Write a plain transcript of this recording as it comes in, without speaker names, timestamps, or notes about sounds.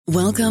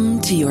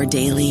Welcome to your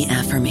daily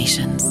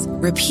affirmations.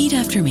 Repeat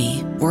after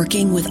me.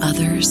 Working with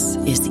others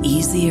is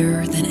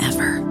easier than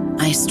ever.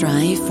 I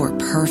strive for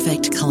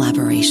perfect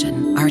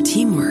collaboration. Our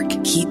teamwork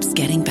keeps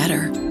getting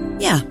better.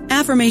 Yeah,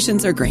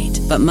 affirmations are great,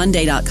 but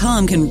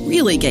Monday.com can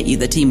really get you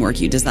the teamwork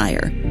you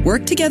desire.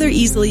 Work together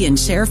easily and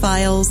share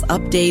files,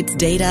 updates,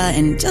 data,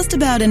 and just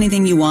about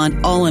anything you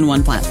want all in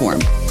one platform.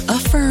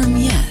 Affirm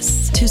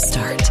yes to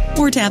start,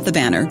 or tap the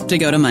banner to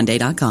go to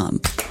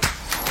Monday.com.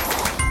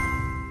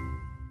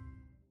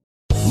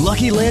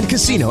 Lucky Land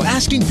Casino,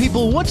 asking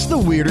people, what's the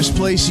weirdest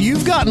place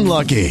you've gotten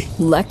lucky?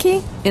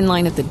 Lucky? In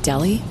line at the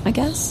deli, I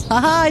guess?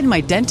 Aha, in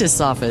my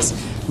dentist's office.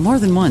 More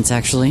than once,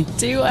 actually.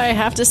 Do I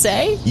have to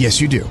say?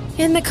 Yes, you do.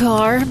 In the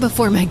car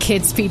before my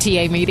kids'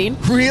 PTA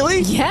meeting.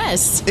 Really?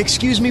 Yes.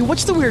 Excuse me,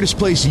 what's the weirdest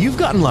place you've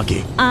gotten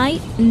lucky? I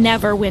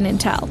never win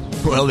and tell.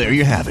 Well, there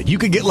you have it. You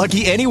can get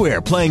lucky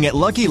anywhere, playing at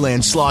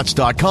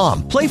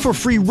LuckyLandSlots.com. Play for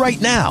free right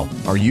now.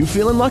 Are you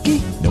feeling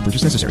lucky? No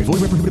purchase necessary.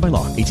 Void where prohibited by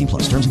law. 18+.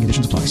 Terms and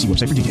conditions apply. See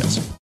website for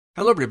details.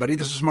 Hello, everybody.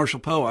 This is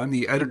Marshall Poe. I'm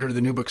the editor of the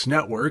New Books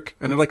Network,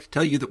 and I'd like to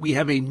tell you that we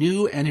have a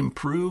new and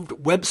improved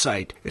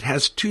website. It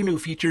has 2 new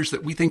features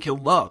that we think you'll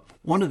love.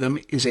 One of them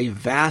is a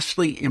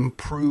vastly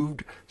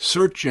improved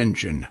search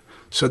engine,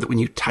 so that when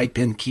you type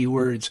in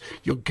keywords,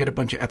 you'll get a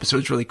bunch of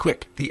episodes really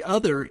quick. The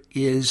other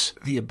is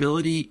the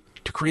ability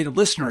to create a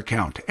listener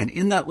account. And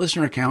in that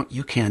listener account,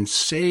 you can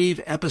save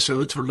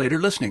episodes for later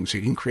listening. So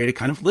you can create a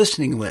kind of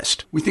listening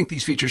list. We think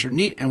these features are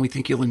neat, and we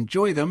think you'll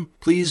enjoy them.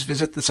 Please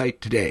visit the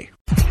site today.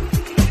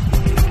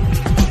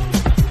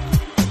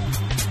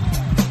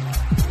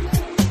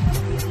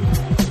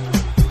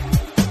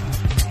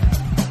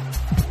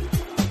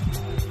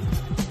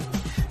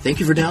 Thank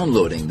you for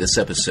downloading this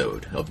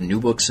episode of New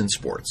Books in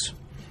Sports.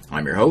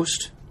 I'm your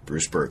host,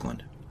 Bruce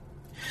Berglund.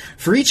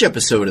 For each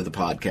episode of the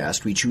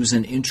podcast, we choose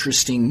an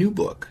interesting new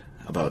book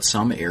about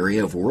some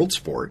area of world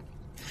sport,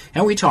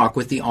 and we talk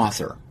with the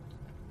author.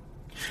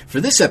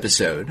 For this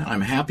episode, I'm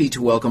happy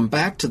to welcome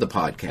back to the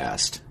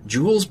podcast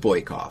Jules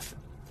Boykoff,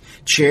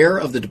 Chair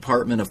of the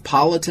Department of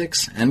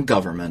Politics and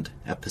Government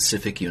at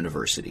Pacific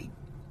University.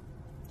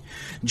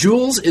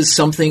 Jules is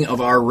something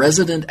of our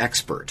resident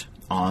expert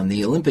on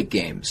the Olympic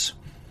Games.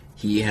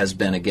 He has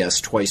been a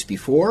guest twice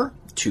before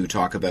to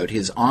talk about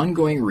his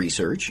ongoing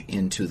research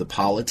into the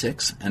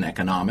politics and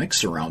economics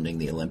surrounding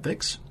the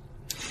Olympics.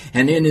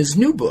 And in his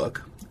new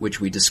book,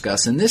 which we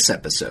discuss in this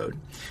episode,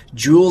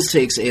 Jules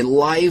takes a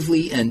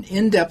lively and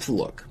in-depth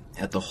look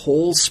at the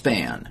whole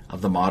span of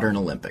the modern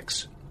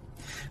Olympics.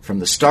 From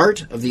the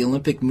start of the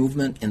Olympic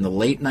movement in the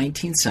late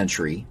 19th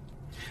century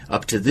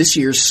up to this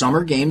year's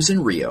Summer Games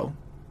in Rio,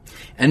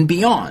 and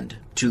beyond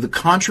to the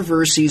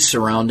controversies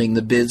surrounding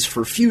the bids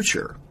for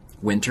future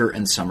Winter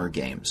and Summer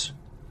Games.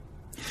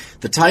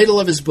 The title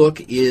of his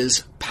book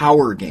is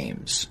Power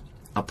Games,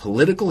 A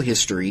Political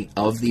History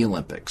of the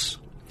Olympics,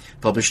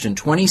 published in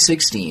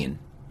 2016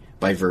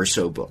 by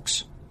Verso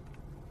Books.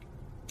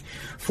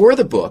 For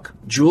the book,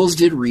 Jules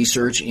did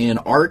research in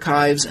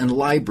archives and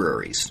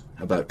libraries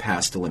about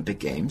past Olympic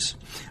Games,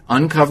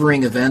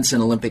 uncovering events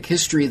in Olympic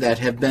history that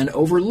have been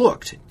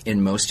overlooked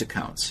in most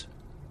accounts.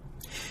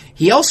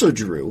 He also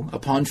drew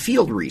upon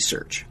field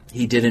research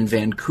he did in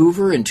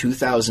Vancouver in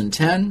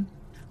 2010,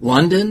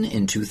 London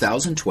in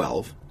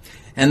 2012,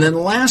 and then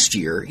last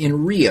year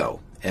in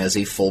Rio as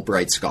a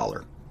Fulbright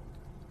scholar.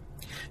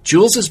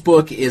 Jules's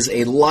book is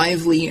a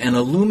lively and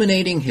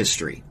illuminating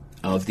history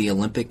of the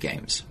Olympic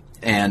Games,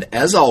 and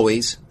as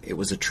always, it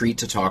was a treat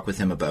to talk with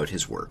him about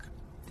his work.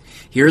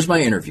 Here's my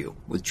interview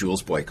with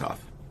Jules Boykoff.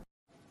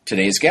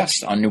 Today's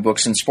guest on New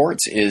Books in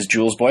Sports is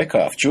Jules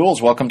Boykoff.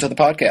 Jules, welcome to the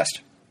podcast.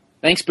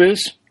 Thanks,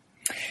 Bruce.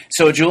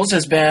 So Jules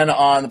has been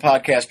on the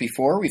podcast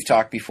before. We've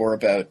talked before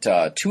about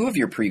 2 of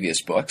your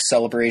previous books,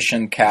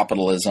 Celebration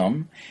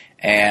Capitalism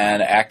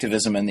and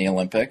Activism in the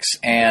Olympics.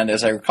 And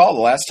as I recall,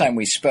 the last time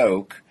we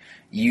spoke,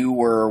 you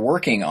were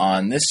working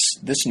on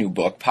this new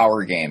book,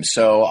 Power Games.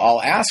 So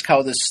I'll ask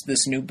how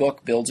this new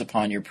book builds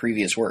upon your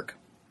previous work.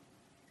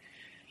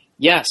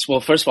 Yes. Well,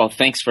 first of all,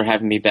 thanks for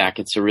having me back.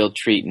 It's a real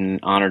treat and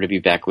honor to be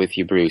back with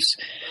you, Bruce.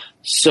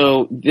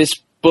 So this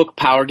book,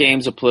 Power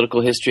Games, A Political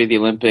History of the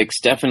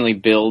Olympics, definitely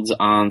builds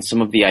on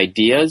some of the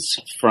ideas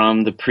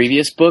from the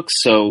previous books.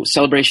 So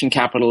Celebration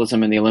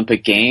Capitalism and the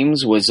Olympic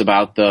Games was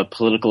about the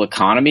political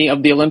economy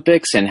of the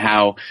Olympics and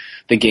how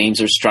the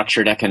Games are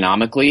structured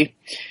economically.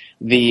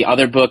 The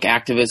other book,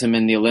 Activism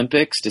in the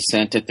Olympics,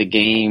 Dissent at the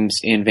Games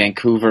in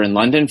Vancouver and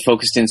London,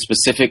 focused in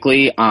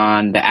specifically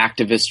on the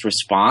activist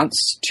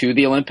response to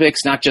the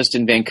Olympics, not just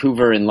in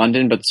Vancouver and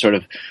London, but sort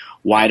of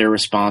wider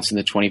response in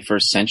the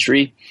 21st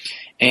century.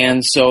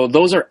 And so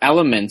those are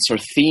elements or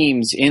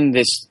themes in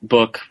this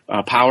book,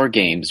 Power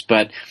Games.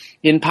 But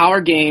in Power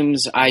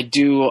Games, I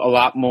do a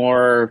lot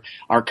more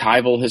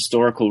archival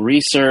historical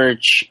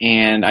research,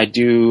 and I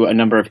do a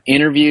number of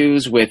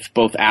interviews with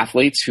both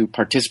athletes who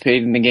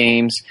participated in the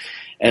games,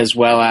 as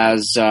well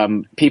as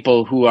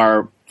people who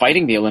are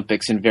fighting the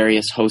Olympics in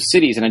various host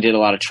cities. And I did a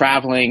lot of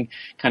traveling,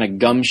 kind of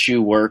gumshoe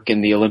work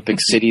in the Olympic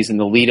cities in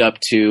the lead up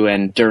to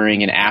and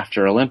during and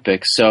after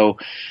Olympics. So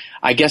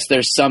I guess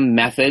there's some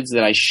methods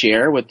that I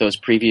share with those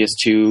previous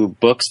two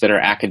books that are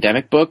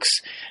academic books,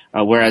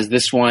 whereas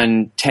this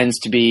one tends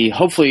to be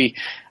hopefully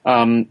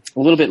a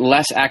little bit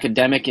less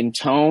academic in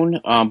tone,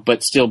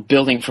 but still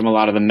building from a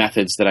lot of the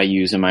methods that I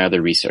use in my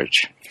other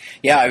research.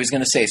 Yeah, I was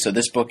going to say, so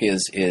this book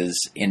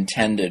is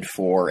intended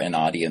for an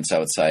audience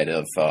outside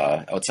of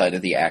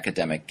the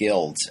academic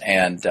guilds,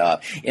 and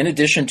in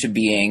addition to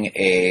being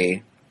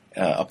a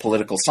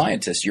political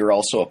scientist, you're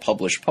also a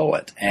published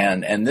poet,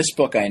 and this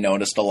book I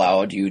noticed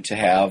allowed you to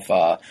have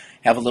a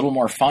little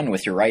more fun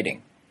with your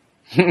writing.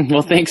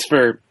 Well, thanks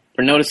for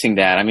noticing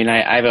that. I mean,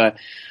 I have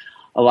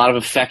a lot of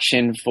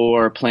affection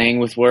for playing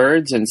with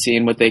words and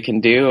seeing what they can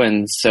do.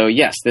 And so,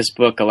 yes, this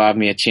book allowed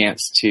me a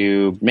chance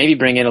to maybe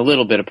bring in a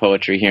little bit of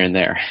poetry here and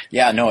there.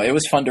 Yeah, no, it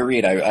was fun to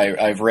read.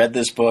 I've read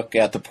this book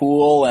at the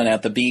pool and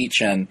at the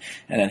beach, and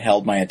it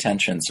held my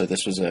attention. So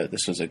this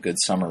was a good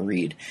summer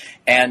read.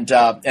 And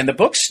the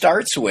book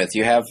starts with,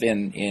 you have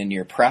in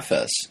your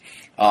preface,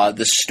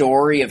 the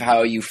story of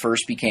how you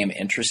first became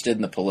interested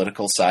in the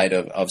political side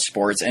of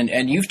sports.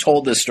 And you've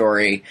told this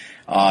story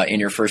in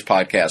your first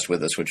podcast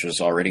with us, which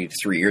was already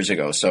 3 years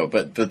ago. So,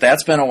 but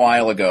that's been a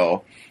while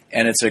ago,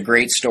 and it's a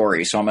great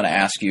story. So I'm going to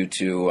ask you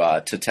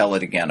to tell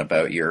it again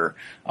about your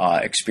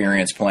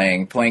experience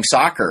playing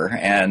soccer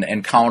and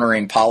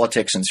encountering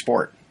politics in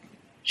sport.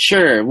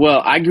 Sure.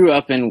 Well, I grew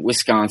up in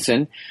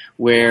Wisconsin,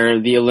 where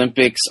the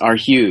Olympics are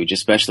huge,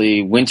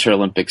 especially Winter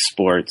Olympic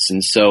sports.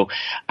 And so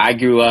I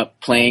grew up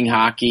playing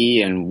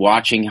hockey and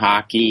watching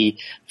hockey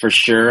for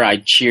sure.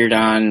 I cheered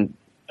on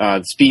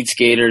speed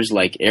skaters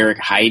like Eric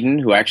Heiden,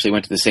 who I actually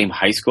went to the same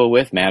high school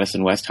with,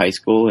 Madison West High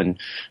School in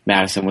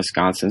Madison,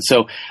 Wisconsin.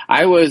 So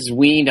I was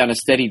weaned on a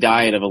steady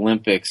diet of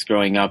Olympics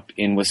growing up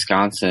in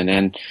Wisconsin.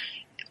 And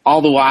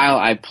all the while,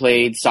 I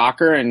played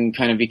soccer and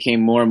kind of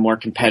became more and more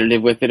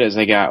competitive with it as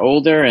I got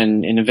older,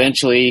 and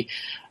eventually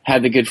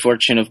had the good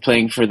fortune of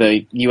playing for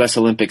the U.S.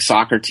 Olympic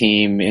soccer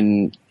team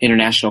in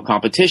international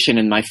competition.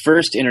 And my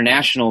first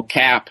international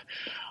cap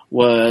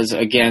was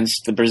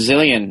against the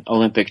Brazilian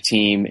Olympic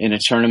team in a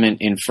tournament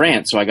in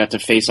France. So I got to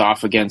face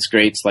off against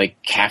greats like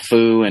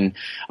Cafu and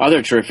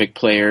other terrific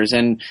players.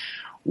 And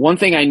one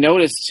thing I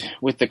noticed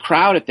with the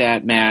crowd at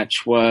that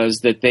match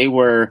was that they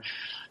were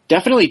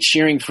definitely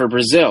cheering for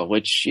Brazil,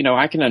 which, you know,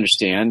 I can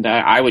understand.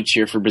 I would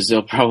cheer for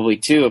Brazil probably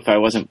too if I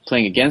wasn't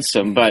playing against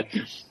them. But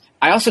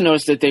I also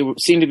noticed that they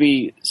seemed to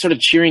be sort of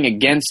cheering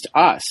against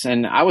us.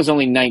 And I was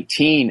only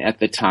 19 at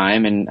the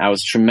time, and I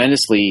was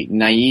tremendously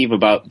naive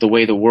about the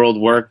way the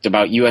world worked,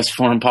 about U.S.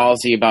 foreign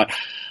policy, about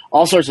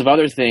all sorts of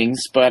other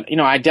things. But, you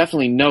know, I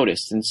definitely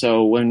noticed. And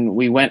so when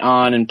we went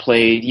on and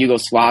played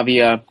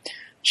Yugoslavia,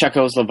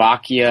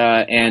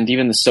 Czechoslovakia, and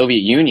even the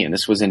Soviet Union,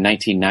 this was in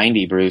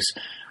 1990, Bruce,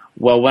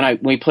 well, when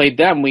we played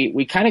them,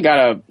 we kind of got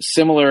a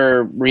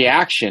similar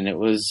reaction. It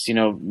was, you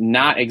know,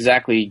 not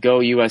exactly go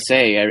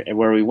USA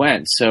where we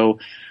went. So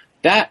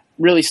that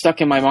really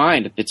stuck in my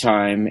mind at the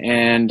time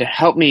and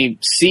helped me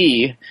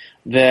see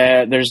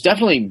that there's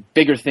definitely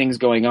bigger things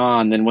going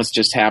on than what's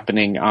just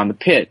happening on the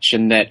pitch,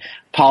 and that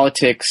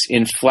politics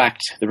inflect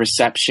the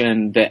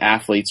reception that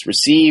athletes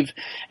receive,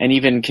 and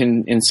even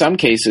can, in some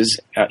cases,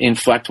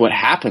 inflect what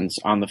happens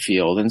on the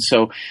field. And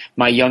so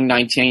my young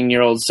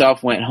 19-year-old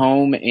self went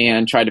home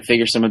and tried to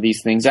figure some of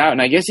these things out.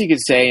 And I guess you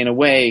could say, in a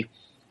way,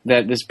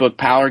 that this book,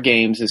 Power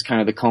Games, is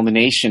kind of the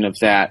culmination of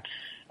that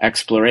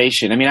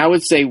exploration. I mean, I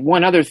would say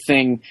one other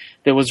thing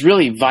that was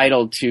really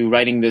vital to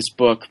writing this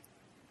book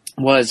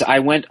was I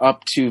went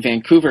up to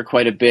Vancouver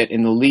quite a bit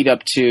in the lead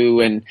up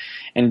to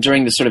and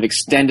during the sort of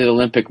extended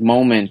Olympic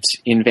moment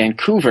in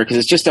Vancouver, because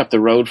it's just up the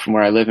road from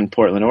where I live in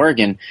Portland,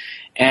 Oregon.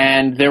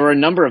 And there were a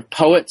number of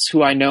poets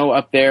who I know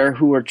up there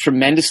who were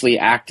tremendously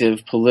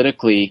active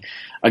politically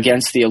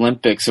against the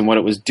Olympics and what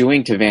it was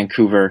doing to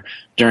Vancouver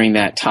during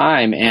that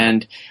time.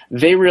 And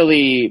they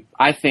really,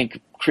 I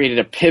think, created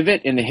a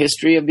pivot in the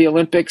history of the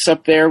Olympics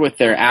up there with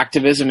their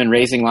activism and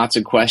raising lots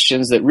of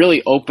questions that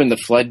really opened the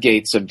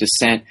floodgates of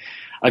dissent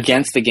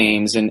against the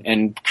games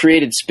and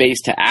created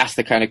space to ask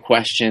the kind of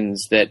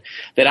questions that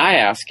I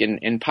ask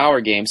in Power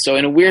Games. So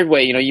in a weird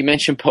way, you know, you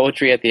mentioned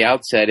poetry at the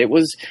outset. It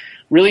was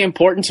really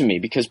important to me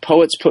because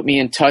poets put me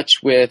in touch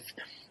with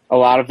a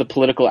lot of the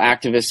political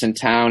activists in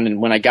town.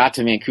 And when I got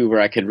to Vancouver,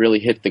 I could really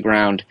hit the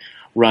ground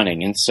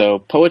running. And so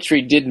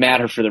poetry did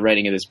matter for the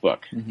writing of this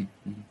book. Mm-hmm.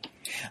 Mm-hmm.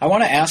 I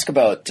want to ask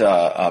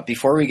about,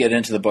 before we get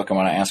into the book, I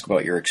want to ask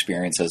about your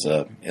experience as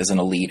an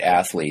elite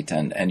athlete.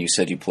 And you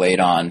said you played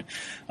on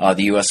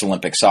the U.S.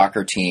 Olympic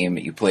soccer team.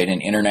 You played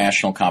in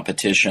international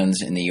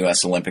competitions in the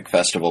U.S. Olympic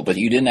Festival, but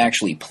you didn't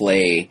actually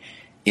play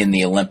in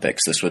the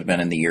Olympics. This would have been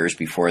in the years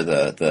before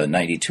the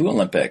 92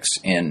 Olympics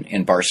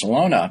in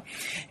Barcelona.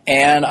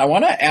 And I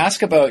want to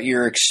ask about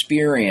your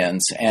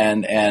experience.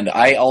 And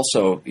I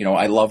also, you know,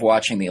 I love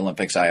watching the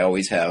Olympics. I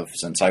always have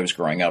since I was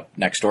growing up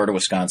next door to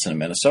Wisconsin and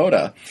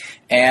Minnesota.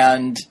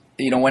 And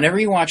whenever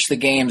you watch the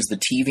games, the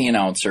TV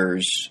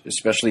announcers,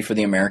 especially for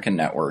the American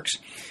networks,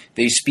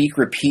 they speak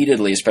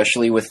repeatedly,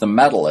 especially with the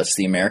medalists,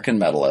 the American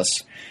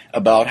medalists,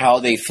 about how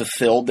they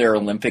fulfilled their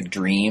Olympic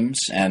dreams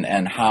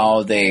and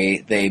how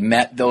they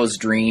met those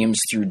dreams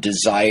through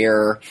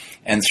desire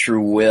and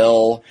through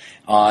will.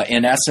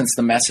 In essence,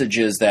 the message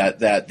is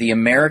that the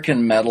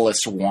American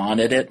medalists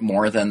wanted it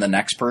more than the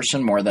next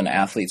person, more than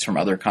athletes from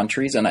other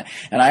countries. And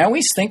I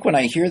always think when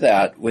I hear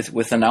that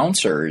with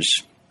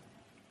announcers,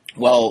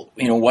 well,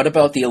 what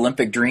about the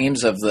Olympic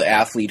dreams of the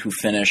athlete who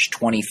finished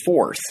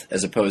 24th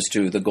as opposed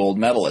to the gold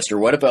medalist? Or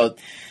what about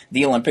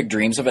the Olympic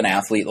dreams of an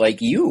athlete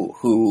like you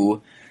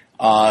who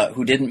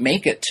didn't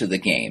make it to the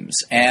games?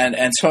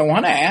 And so I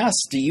want to ask,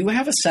 do you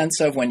have a sense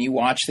of, when you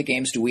watch the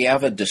games, do we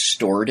have a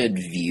distorted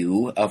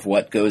view of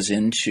what goes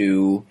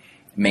into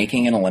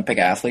making an Olympic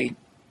athlete?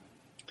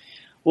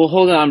 Well,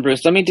 hold on,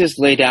 Bruce. Let me just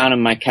lay down on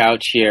my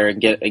couch here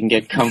and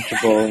get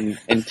comfortable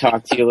and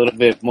talk to you a little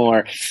bit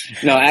more.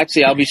 No,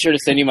 actually, I'll be sure to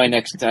send you my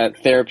next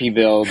therapy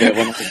bill that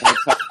when I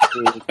talk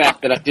to the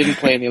fact that I didn't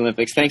play in the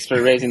Olympics. Thanks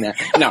for raising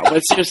that. No, but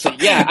seriously,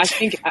 yeah, I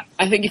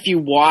think if you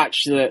watch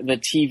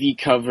the TV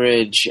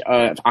coverage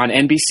on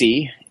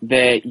NBC,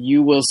 that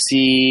you will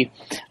see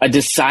a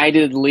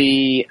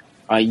decidedly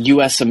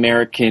U.S.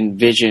 American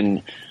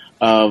vision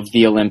of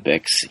the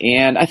Olympics.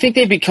 And I think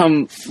they've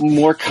become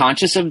more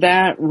conscious of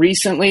that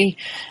recently,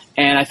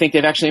 and I think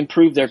they've actually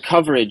improved their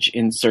coverage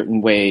in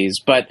certain ways.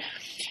 But,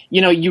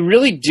 you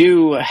really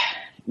do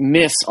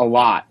miss a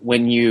lot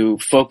when you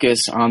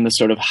focus on the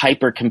sort of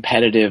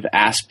hyper-competitive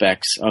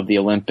aspects of the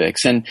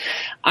Olympics. And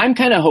I'm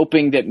kind of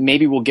hoping that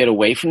maybe we'll get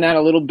away from that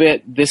a little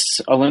bit this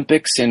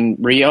Olympics in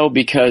Rio,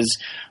 because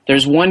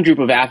there's one group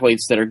of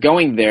athletes that are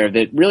going there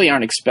that really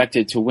aren't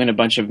expected to win a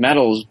bunch of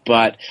medals,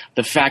 but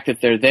the fact that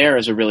they're there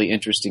is a really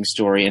interesting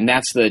story, and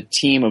that's the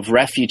team of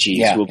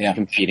refugees who will be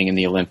competing in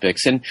the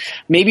Olympics. And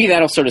maybe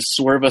that'll sort of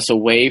swerve us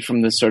away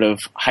from the sort of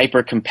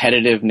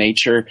hyper-competitive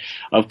nature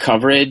of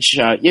coverage,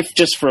 if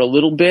just for a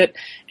little bit,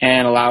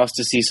 and allow us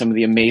to see some of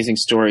the amazing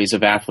stories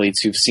of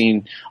athletes who've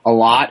seen a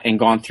lot and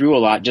gone through a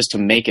lot just to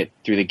make it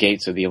through the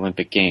gates of the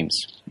Olympic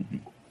Games. Mm-hmm.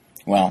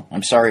 Well,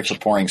 I'm sorry for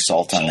pouring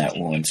salt on that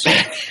wound. So.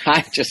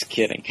 I'm just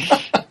kidding.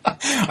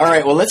 All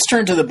right. Well, let's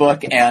turn to the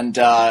book, and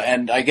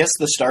I guess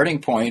the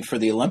starting point for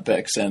the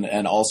Olympics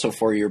and also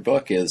for your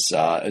book is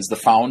the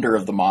founder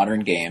of the modern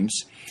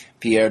games,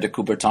 Pierre de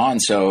Coubertin.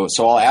 So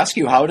I'll ask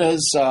you, how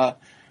does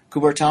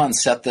Coubertin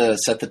set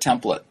the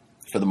template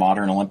for the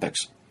modern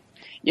Olympics?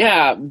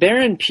 Yeah,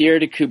 Baron Pierre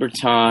de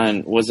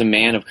Coubertin was a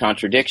man of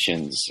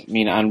contradictions. I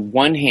mean, on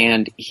one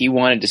hand, he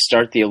wanted to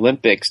start the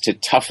Olympics to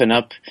toughen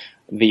up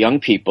the young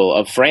people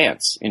of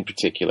France in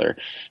particular,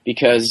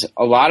 because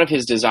a lot of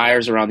his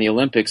desires around the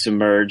Olympics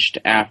emerged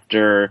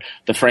after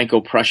the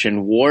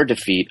Franco-Prussian War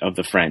defeat of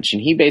the French. And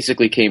he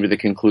basically came to the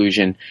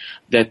conclusion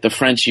that the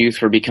French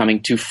youth were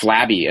becoming too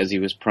flabby, as he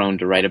was prone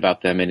to write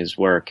about them in his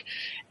work,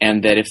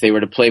 and that if they were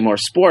to play more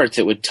sports,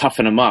 it would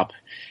toughen them up.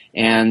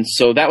 And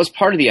so that was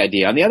part of the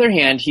idea. On the other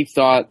hand, he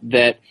thought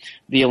that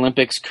the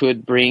Olympics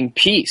could bring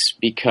peace,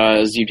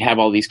 because you'd have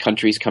all these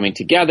countries coming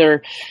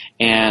together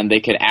and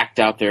they could act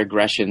out their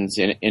aggressions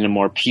in a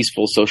more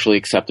peaceful, socially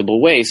acceptable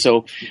way.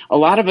 So a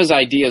lot of his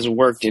ideas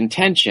worked in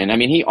tension. I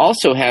mean, he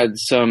also had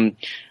some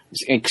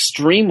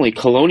extremely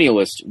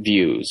colonialist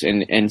views,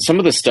 and some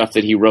of the stuff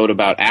that he wrote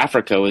about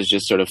Africa was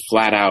just sort of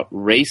flat out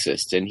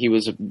racist, and he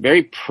was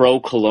very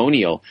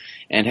pro-colonial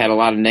and had a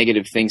lot of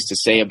negative things to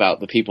say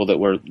about the people that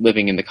were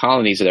living in the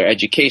colonies, their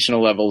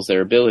educational levels, their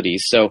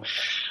abilities. So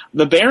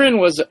the Baron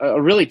was a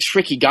really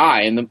tricky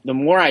guy, and the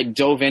more I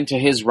dove into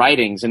his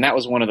writings, and that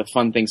was one of the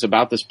fun things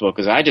about this book,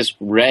 is I just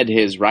read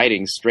his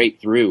writings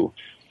straight through.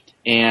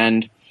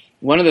 And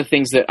one of the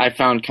things that I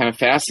found kind of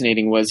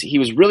fascinating was he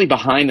was really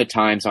behind the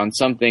times on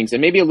some things and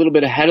maybe a little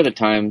bit ahead of the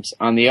times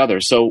on the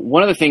others. So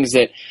one of the things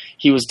that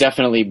he was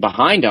definitely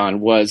behind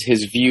on was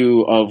his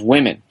view of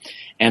women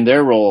and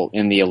their role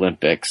in the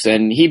Olympics.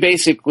 And he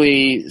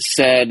basically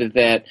said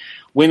that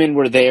women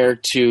were there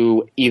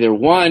to either,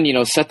 one,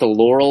 set the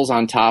laurels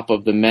on top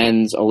of the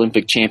men's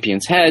Olympic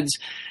champions' heads,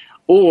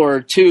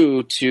 or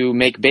two, to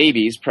make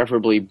babies,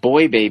 preferably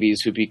boy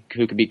babies who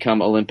could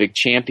become Olympic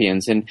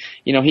champions. And,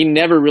 he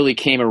never really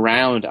came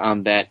around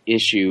on that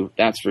issue,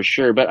 that's for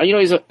sure. But,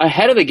 he's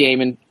ahead of the game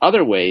in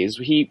other ways.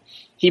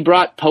 He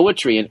brought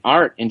poetry and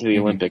art into the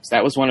Olympics.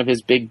 That was one of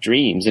his big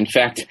dreams. In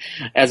fact,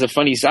 as a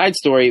funny side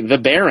story, the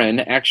Baron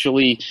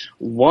actually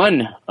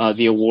won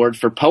the award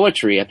for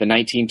poetry at the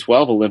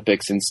 1912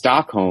 Olympics in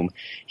Stockholm.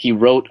 He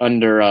wrote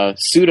under a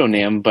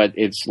pseudonym, but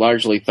it's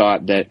largely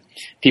thought that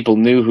people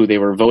knew who they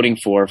were voting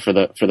for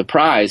the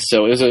prize.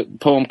 So it was a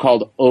poem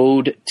called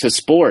Ode to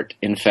Sport,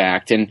 in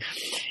fact. And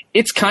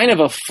it's kind of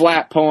a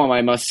flat poem,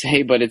 I must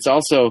say, but it's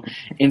also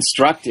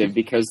instructive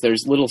because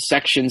there's little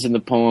sections in the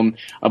poem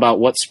about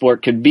what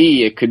sport could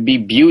be. It could be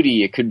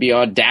beauty. It could be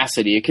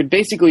audacity. It could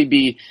basically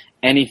be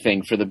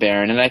anything for the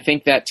Baron. And I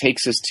think that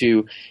takes us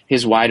to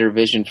his wider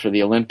vision for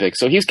the Olympics.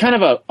 So he's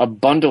kind of a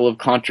bundle of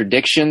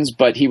contradictions,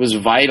 but he was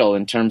vital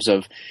in terms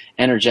of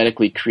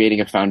energetically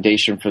creating a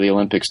foundation for the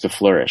Olympics to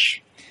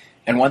flourish.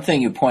 And one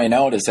thing you point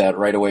out is that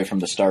right away from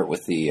the start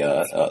with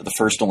the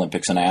first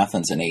Olympics in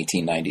Athens in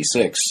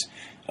 1896,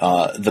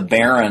 the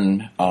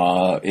Baron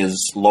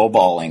is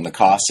lowballing the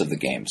costs of the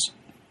games.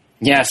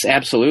 Yes,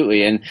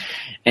 absolutely,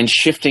 and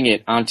shifting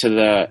it onto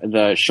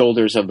the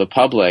shoulders of the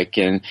public,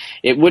 and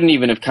it wouldn't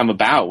even have come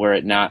about were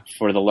it not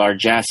for the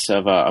largesse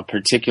of a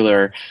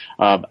particular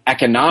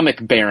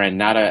economic baron,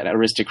 not an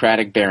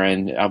aristocratic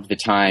baron of the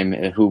time,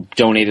 who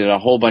donated a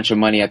whole bunch of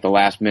money at the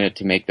last minute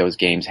to make those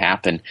games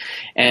happen.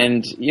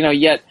 And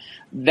yet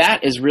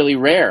that is really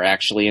rare,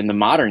 actually, in the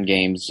modern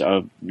games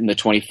of the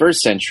 21st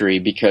century,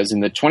 because in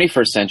the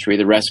 21st century,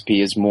 the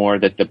recipe is more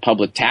that the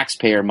public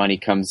taxpayer money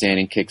comes in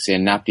and kicks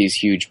in, not these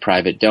huge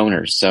private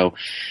donors. So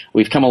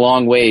we've come a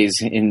long ways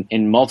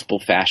in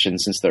multiple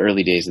fashions since the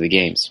early days of the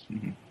games.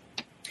 Mm-hmm.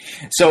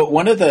 So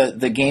one of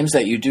the games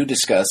that you do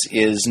discuss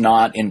is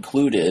not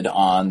included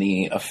on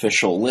the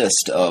official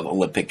list of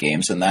Olympic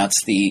Games, and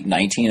that's the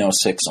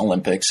 1906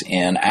 Olympics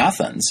in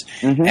Athens.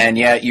 Mm-hmm. And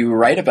yet you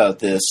write about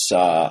this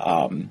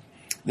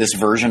this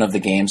version of the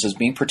games as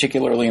being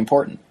particularly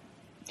important.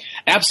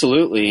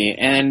 Absolutely.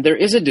 And there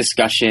is a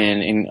discussion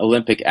in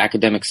Olympic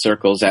academic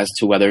circles as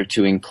to whether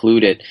to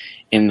include it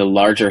in the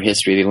larger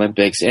history of the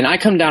Olympics. And I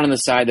come down on the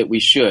side that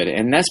we should.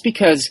 And that's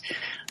because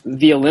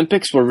the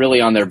Olympics were really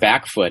on their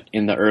back foot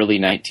in the early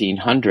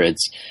 1900s.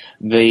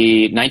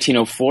 The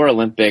 1904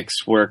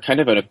 Olympics were kind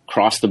of an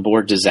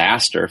across-the-board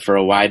disaster for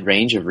a wide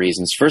range of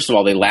reasons. First of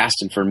all, they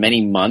lasted for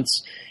many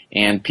months,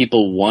 and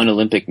people won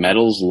Olympic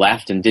medals,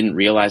 left, and didn't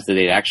realize that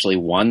they'd actually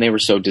won. They were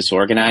so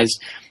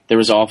disorganized. There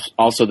was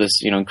also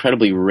this,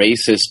 incredibly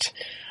racist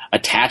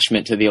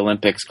attachment to the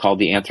Olympics called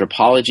the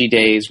Anthropology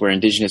Days, where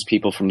indigenous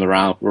people from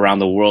around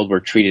the world were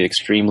treated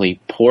extremely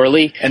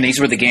poorly. And these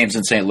were the games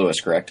in St. Louis,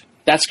 correct?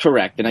 That's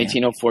correct, the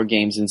 1904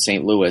 games in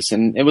St. Louis.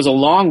 And it was a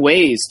long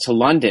ways to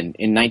London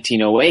in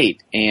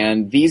 1908.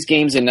 And these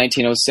games in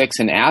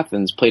 1906 in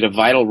Athens played a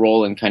vital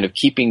role in kind of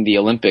keeping the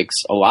Olympics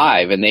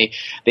alive. And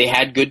they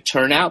had good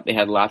turnout. They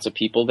had lots of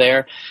people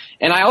there.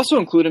 And I also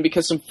include them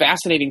because some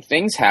fascinating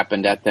things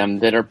happened at them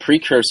that are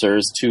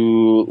precursors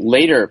to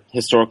later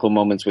historical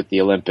moments with the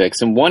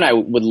Olympics. And one I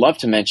would love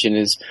to mention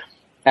is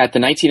at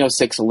the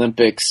 1906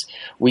 Olympics,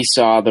 we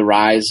saw the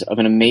rise of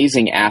an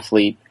amazing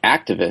athlete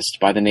activist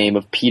by the name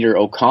of Peter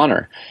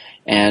O'Connor.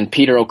 And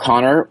Peter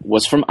O'Connor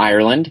was from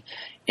Ireland,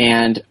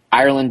 and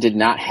Ireland did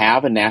not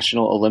have a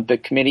national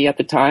Olympic committee at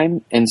the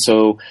time. And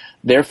so,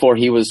 therefore,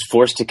 he was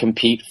forced to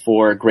compete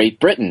for Great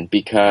Britain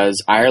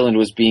because Ireland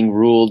was being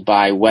ruled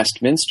by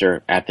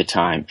Westminster at the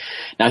time.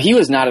 Now, he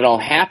was not at all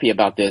happy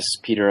about this,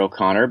 Peter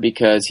O'Connor,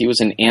 because he was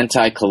an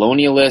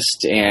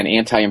anti-colonialist and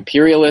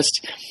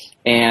anti-imperialist,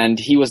 and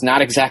he was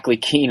not exactly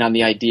keen on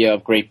the idea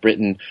of Great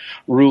Britain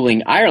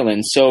ruling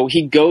Ireland. So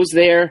he goes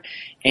there,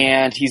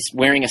 and he's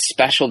wearing a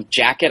special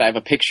jacket. I have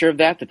a picture of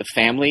that the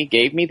family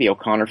gave me, the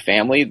O'Connor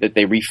family, that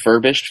they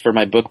refurbished for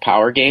my book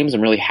Power Games. I'm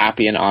really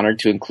happy and honored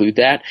to include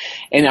that.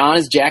 And on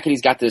his jacket,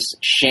 he's got this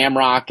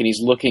shamrock, and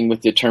he's looking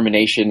with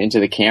determination into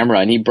the camera.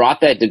 And he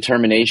brought that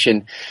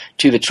determination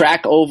to the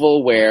track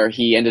oval, where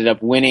he ended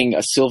up winning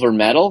a silver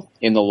medal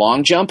in the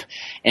long jump.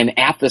 And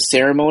at the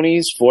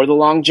ceremonies for the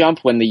long jump,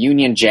 when the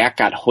Union Jack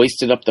got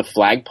hoisted up the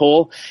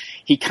flagpole,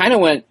 he kind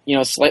of went,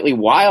 slightly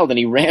wild, and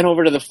he ran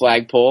over to the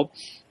flagpole.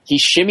 He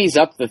shimmies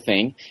up the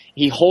thing.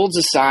 He holds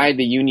aside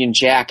the Union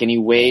Jack, and he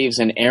waves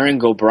an Erin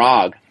go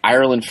Bragh,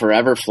 Ireland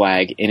Forever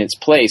flag in its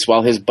place,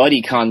 while his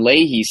buddy Con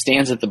Leahy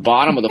stands at the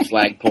bottom of the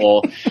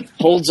flagpole,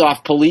 holds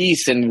off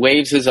police, and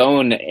waves his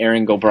own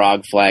Erin go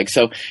Bragh flag.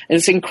 So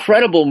it's an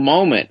incredible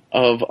moment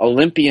of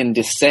Olympian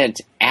dissent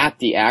at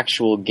the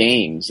actual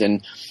games.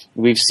 And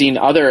we've seen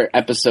other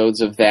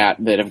episodes of that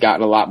have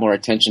gotten a lot more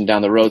attention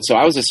down the road. So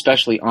I was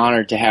especially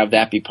honored to have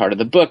that be part of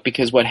the book,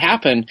 because what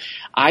happened,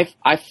 I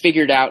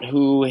figured out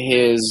who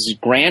his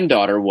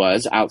granddaughter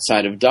was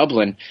outside of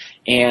Dublin,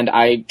 and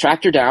I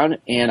tracked her down,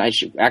 and I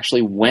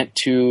actually went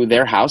to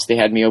their house. They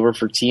had me over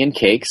for tea and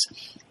cakes,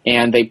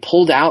 and they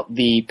pulled out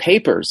the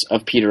papers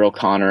of Peter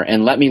O'Connor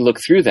and let me look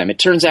through them. It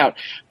turns out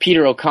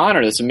Peter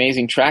O'Connor, this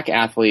amazing track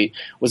athlete,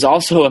 was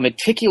also a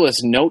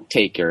meticulous note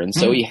taker, and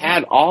so he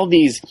had all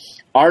these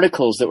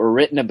articles that were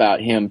written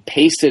about him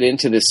pasted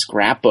into this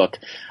scrapbook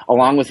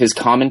along with his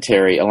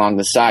commentary along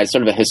the side,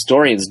 sort of a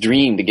historian's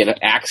dream to get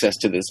access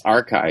to this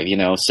archive,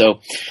 So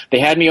they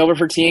had me over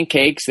for tea and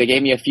cakes. They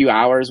gave me a few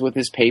hours with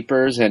his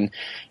papers, and,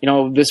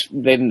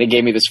 they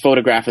gave me this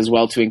photograph as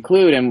well to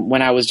include. And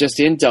when I was just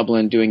in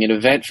Dublin doing an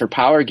event for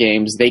Power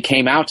Games, they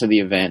came out to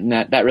the event, and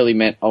that really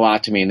meant a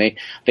lot to me. And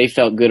they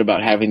felt good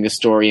about having this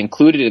story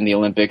included in the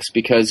Olympics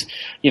because,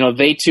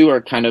 they too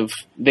are kind of,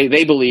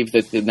 they believe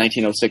that the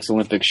 1906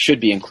 Olympics should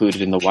be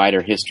included in the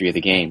wider history of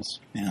the games.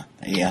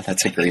 Yeah,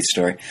 that's a great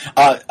story.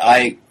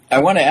 I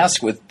want to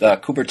ask with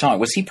Coubertin,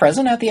 was he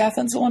present at the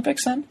Athens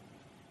Olympics then?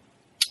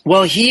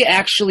 Well, he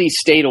actually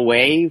stayed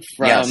away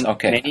from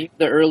many of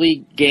the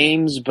early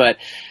games, but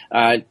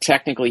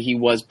technically he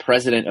was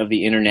president of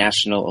the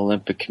International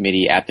Olympic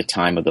Committee at the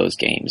time of those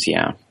games,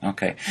 yeah.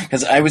 Okay,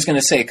 because I was going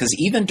to say, because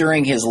even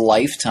during his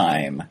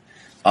lifetime,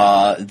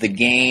 the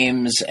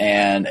games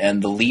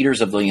and the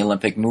leaders of the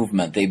Olympic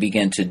movement, they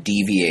begin to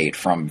deviate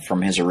from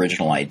his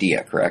original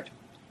idea, correct?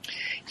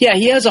 Yeah,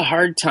 he has a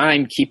hard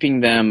time keeping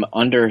them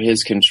under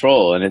his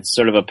control, and it's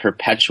sort of a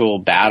perpetual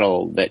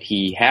battle that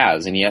he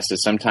has, and he has to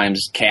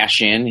sometimes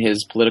cash in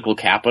his political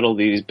capital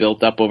that he's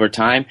built up over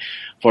time,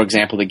 for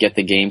example, to get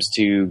the games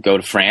to go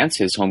to France,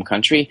 his home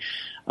country.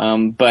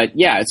 But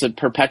yeah, it's a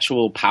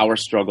perpetual power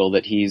struggle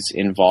that he's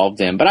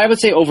involved in. But I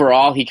would say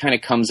overall, he kind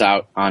of comes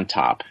out on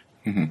top.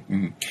 Mm-hmm,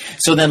 mm-hmm.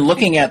 So then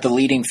looking at the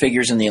leading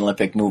figures in the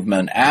Olympic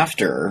movement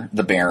after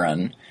the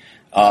Baron,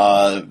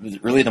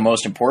 really the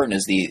most important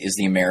is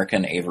the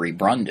American Avery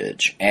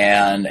Brundage,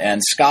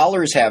 and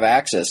scholars have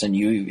access, and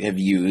you have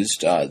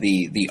used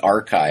the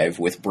archive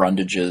with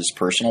Brundage's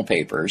personal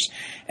papers,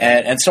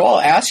 and so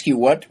I'll ask you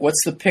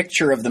what's the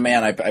picture of the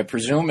man? I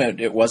presume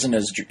it wasn't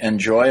as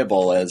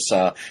enjoyable as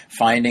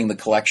finding the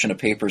collection of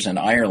papers in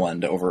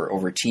Ireland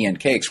over tea and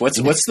cakes.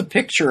 What's the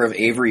picture of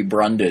Avery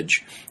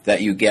Brundage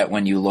that you get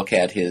when you look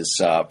at his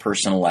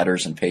personal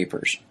letters and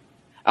papers?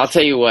 I'll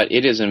tell you what,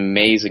 it is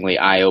amazingly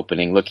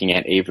eye-opening looking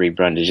at Avery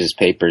Brundage's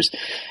papers.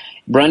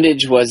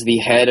 Brundage was the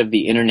head of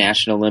the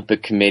International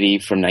Olympic Committee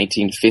from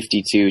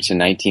 1952 to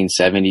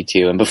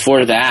 1972, and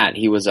before that,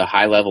 he was a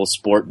high-level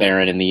sport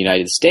baron in the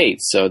United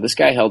States. So this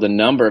guy held a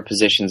number of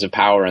positions of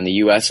power in the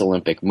U.S.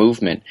 Olympic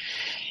movement,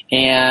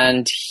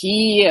 and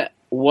he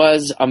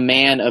was a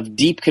man of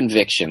deep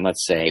conviction,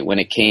 let's say, when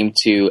it came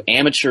to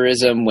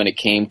amateurism, when it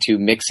came to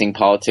mixing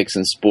politics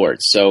and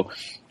sports. So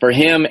for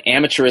him,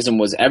 amateurism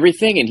was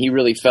everything, and he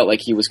really felt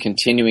like he was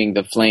continuing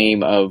the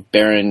flame of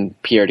Baron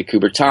Pierre de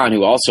Coubertin,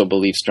 who also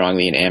believed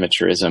strongly in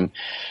amateurism.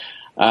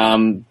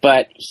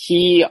 But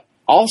he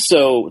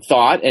also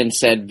thought and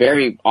said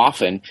very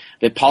often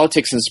that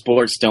politics and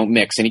sports don't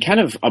mix, and he kind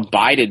of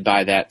abided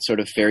by that sort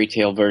of fairy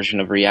tale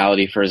version of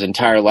reality for his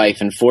entire life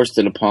and forced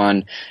it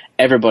upon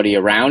everybody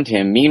around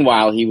him.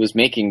 Meanwhile, he was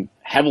making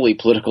heavily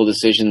political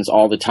decisions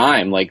all the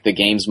time, like the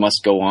games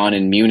must go on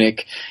in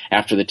Munich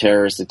after the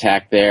terrorist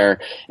attack there,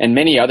 and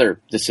many other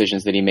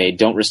decisions that he made.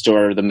 Don't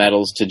restore the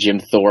medals to Jim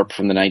Thorpe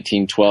from the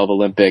 1912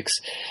 Olympics.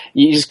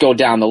 You just go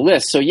down the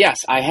list. So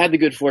yes, I had the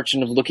good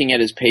fortune of looking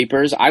at his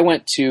papers. I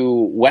went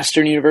to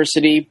Western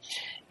University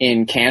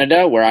in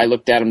Canada, where I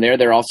looked at them there.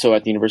 They're also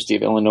at the University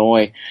of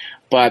Illinois.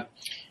 But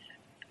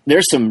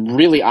there's some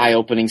really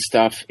eye-opening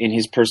stuff in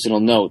his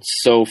personal notes.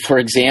 So, for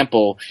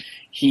example,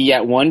 he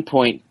at one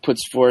point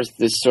puts forth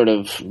this sort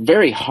of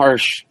very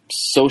harsh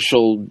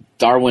social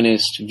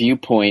Darwinist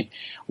viewpoint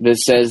that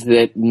says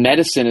that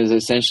medicine is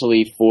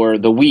essentially for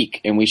the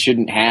weak, and we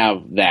shouldn't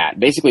have that.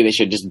 Basically, they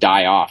should just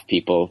die off,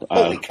 people.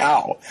 Holy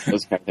cow.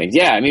 Those kind of things.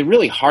 Yeah, I mean,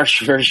 really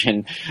harsh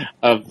version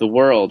of the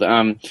world.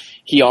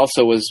 He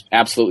also was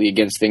absolutely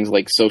against things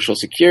like Social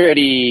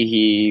Security.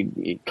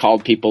 He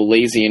called people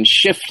lazy and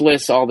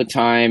shiftless all the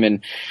time,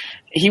 and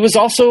he was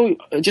also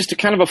just a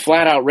kind of a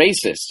flat-out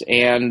racist,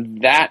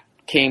 and that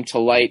came to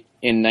light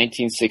in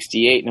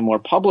 1968 in a more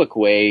public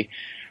way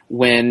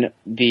when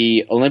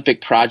the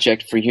Olympic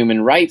Project for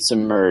Human Rights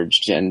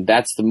emerged, and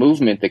that's the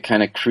movement that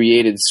kind of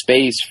created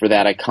space for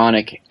that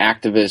iconic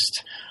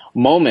activist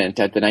moment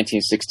at the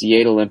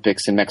 1968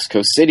 Olympics in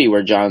Mexico City,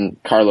 where John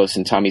Carlos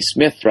and Tommy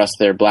Smith thrust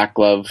their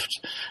black-gloved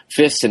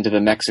fists into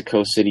the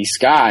Mexico City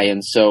sky.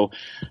 And so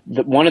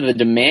one of the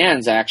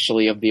demands,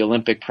 actually, of the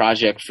Olympic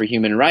Project for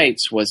Human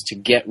Rights was to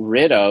get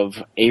rid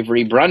of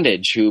Avery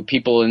Brundage, who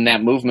people in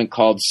that movement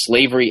called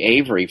Slavery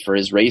Avery for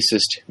his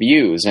racist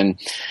views. And,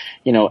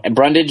 you know,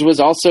 Brundage was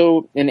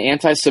also an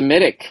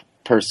anti-Semitic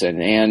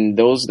person, and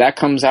that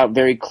comes out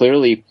very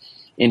clearly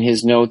in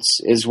his notes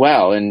as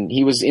well. And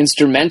he was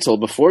instrumental,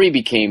 before he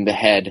became the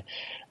head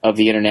of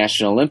the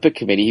International Olympic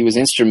Committee, he was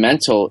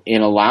instrumental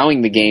in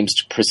allowing the games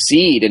to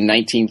proceed in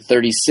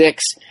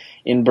 1936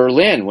 in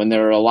Berlin, when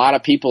there were a lot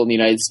of people in the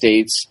United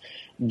States,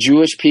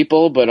 Jewish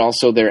people, but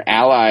also their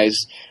allies,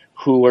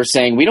 who were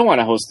saying, we don't want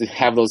to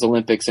have those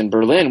Olympics in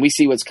Berlin. We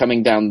see what's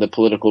coming down the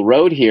political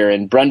road here.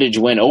 And Brundage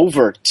went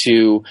over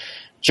to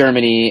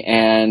Germany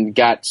and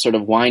got sort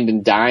of wined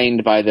and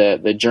dined by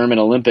the German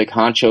Olympic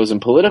honchos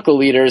and political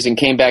leaders, and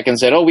came back and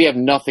said, oh, we have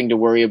nothing to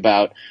worry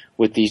about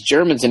with these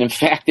Germans. And in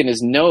fact, in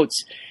his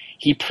notes,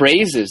 he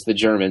praises the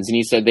Germans, and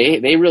he said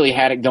they really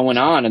had it going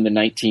on in the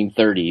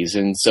 1930s.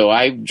 And so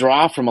I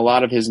draw from a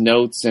lot of his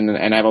notes, and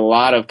I have a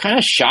lot of kind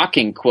of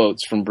shocking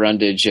quotes from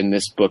Brundage in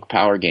this book,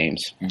 Power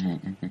Games.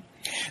 Mm-hmm, mm-hmm.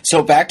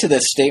 So back to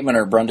this statement,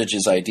 or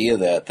Brundage's idea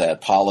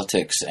that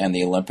politics and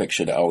the Olympics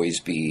should always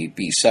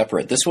be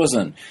separate. This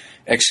wasn't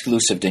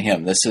exclusive to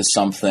him. This is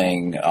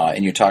something,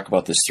 and you talk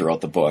about this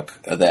throughout the book,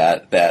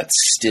 that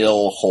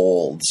still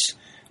holds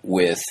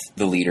with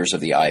the leaders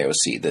of the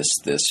IOC.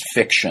 This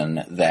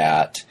fiction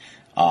that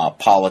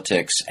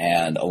politics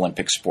and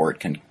Olympic sport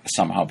can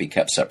somehow be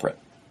kept separate.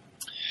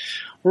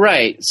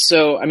 Right.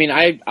 So, I mean,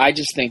 I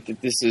just think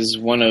that this is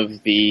one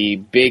of the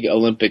big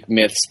Olympic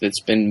myths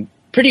that's been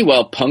pretty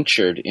well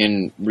punctured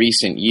in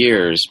recent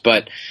years,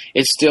 but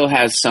it still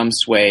has some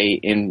sway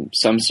in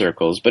some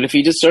circles. But if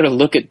you just sort of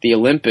look at the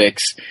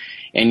Olympics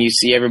and you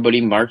see everybody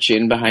march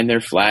in behind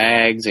their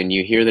flags and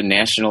you hear the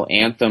national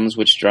anthems,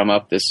 which drum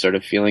up this sort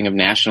of feeling of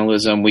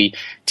nationalism, we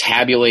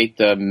tabulate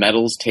the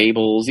medals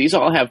tables. These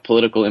all have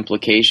political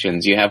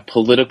implications. You have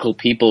political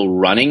people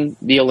running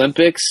the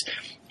Olympics.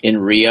 In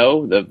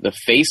Rio, the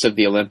face of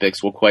the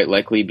Olympics will quite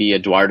likely be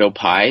Eduardo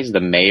Paes, the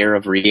mayor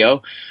of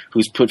Rio,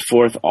 who's put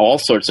forth all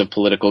sorts of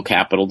political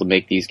capital to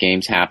make these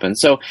games happen.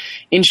 So,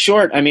 in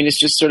short, I mean, it's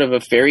just sort of a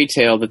fairy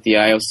tale that the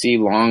IOC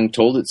long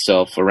told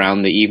itself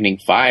around the evening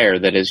fire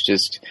that has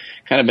just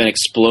kind of been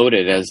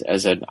exploded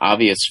as an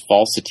obvious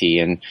falsity.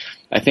 And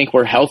I think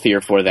we're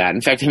healthier for that.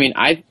 In fact, I mean,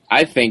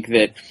 I think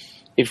that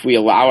if we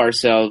allow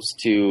ourselves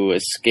to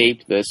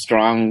escape the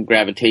strong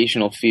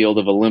gravitational field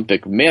of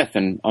Olympic myth,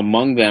 and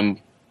among them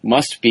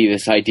must be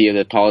this idea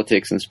that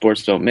politics and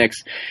sports don't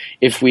mix.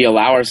 If we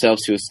allow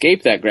ourselves to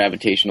escape that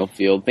gravitational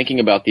field, thinking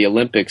about the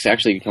Olympics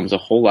actually becomes a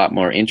whole lot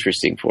more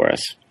interesting for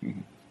us.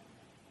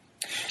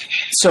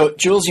 So,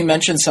 Jules, you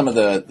mentioned some of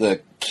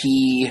the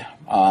key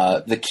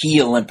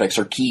Olympics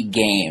or key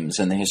games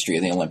in the history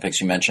of the Olympics.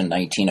 You mentioned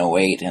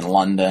 1908 in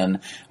London.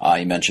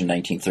 You mentioned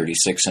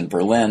 1936 in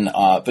Berlin.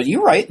 But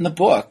you write in the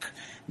book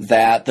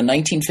that the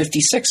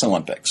 1956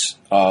 Olympics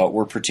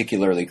were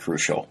particularly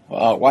crucial.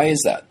 Why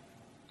is that?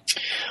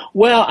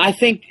 Well, I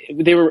think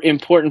they were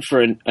important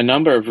for a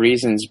number of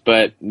reasons,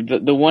 but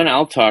the one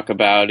I'll talk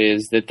about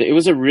is that it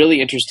was a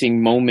really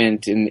interesting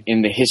moment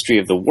in the history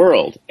of the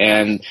world.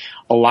 And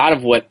a lot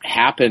of what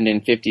happened in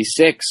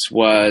 56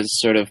 was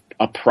sort of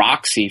a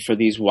proxy for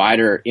these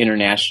wider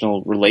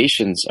international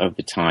relations of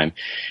the time.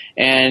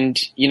 And,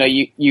 you know,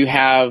 you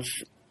have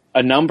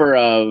a number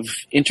of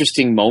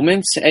interesting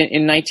moments in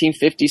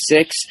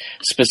 1956,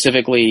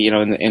 specifically, you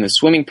know, in the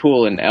swimming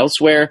pool and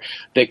elsewhere,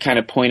 that kind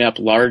of point up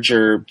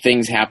larger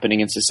things happening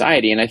in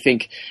society. And I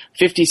think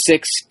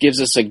 56 gives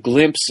us a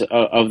glimpse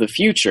of the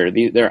future.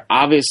 They're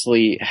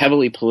obviously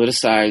heavily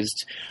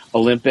politicized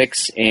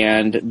Olympics,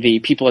 and the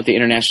people at the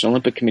International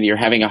Olympic Committee are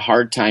having a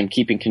hard time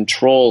keeping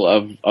control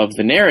of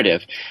the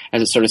narrative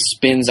as it sort of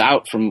spins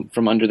out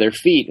from under their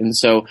feet. And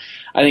so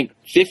I think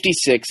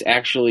 56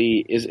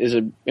 actually is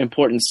an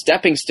important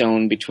stepping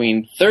stone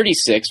between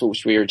 36,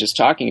 which we were just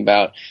talking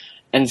about,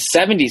 and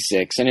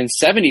 76. And in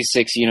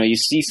 76, you know, you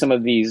see some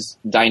of these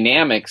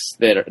dynamics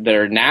that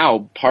are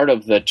now part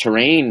of the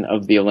terrain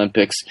of the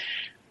Olympics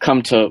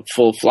come to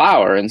full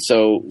flower. And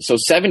so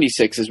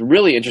 76 is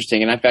really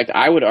interesting. And in fact,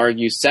 I would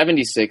argue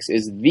 76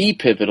 is the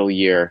pivotal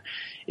year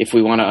if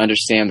we want to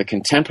understand the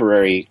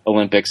contemporary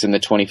Olympics in the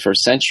 21st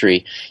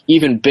century,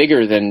 even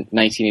bigger than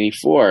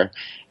 1984.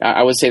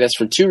 I would say that's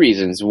for two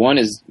reasons. One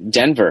is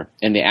Denver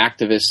and the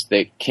activists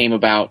that came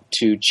about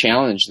to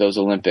challenge those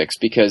Olympics,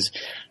 because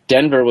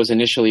Denver was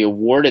initially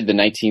awarded the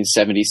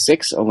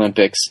 1976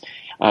 Olympics,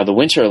 the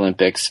Winter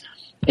Olympics,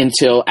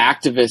 until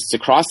activists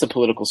across the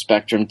political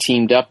spectrum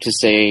teamed up to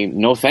say,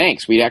 no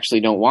thanks, we actually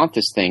don't want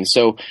this thing.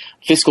 So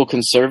fiscal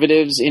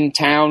conservatives in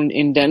town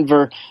in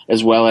Denver,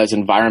 as well as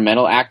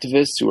environmental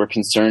activists who were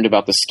concerned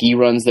about the ski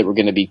runs that were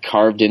going to be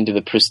carved into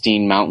the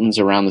pristine mountains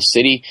around the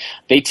city,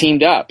 they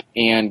teamed up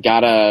and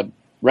got a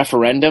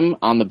referendum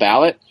on the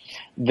ballot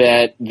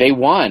that they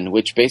won,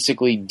 which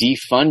basically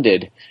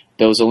defunded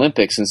those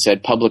Olympics and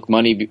said public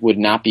money would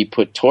not be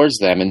put towards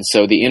them. And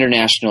so the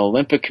International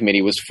Olympic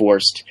Committee was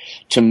forced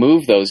to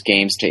move those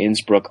games to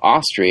Innsbruck,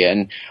 Austria.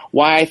 And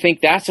why I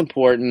think that's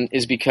important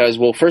is because,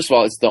 well, first of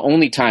all, it's the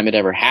only time it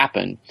ever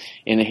happened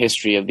in the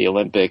history of the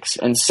Olympics.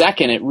 And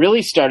second, it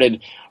really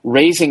started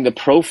raising the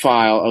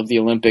profile of the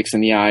Olympics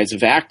in the eyes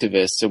of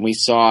activists. And we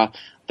saw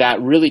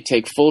that really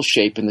take full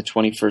shape in the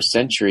 21st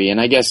century.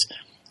 And I guess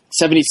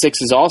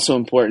 76 is also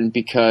important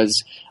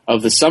because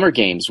of the Summer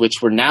Games,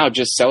 which we're now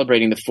just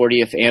celebrating the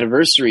 40th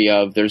anniversary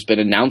of. There's been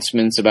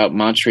announcements about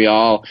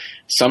Montreal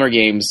Summer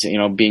Games, you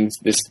know, being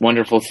this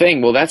wonderful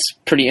thing. Well, that's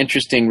pretty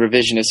interesting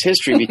revisionist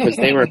history because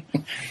they were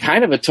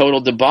kind of a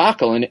total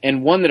debacle,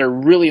 and one that are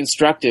really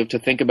instructive to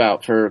think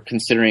about for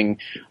considering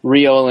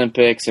Rio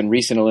Olympics and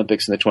recent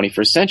Olympics in the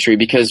 21st century.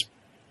 Because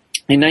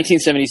in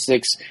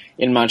 1976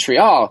 in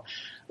Montreal,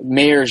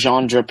 Mayor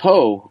Jean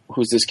Drapeau,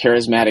 who's this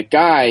charismatic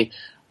guy,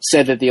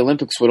 said that the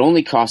Olympics would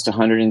only cost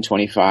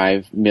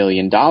 $125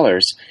 million.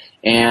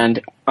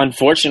 And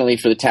unfortunately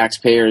for the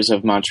taxpayers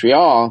of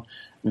Montreal,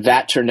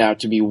 that turned out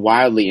to be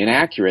wildly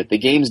inaccurate. The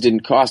games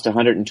didn't cost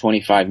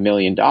 $125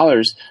 million.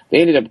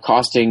 They ended up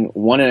costing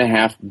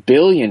 $1.5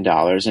 billion.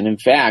 And in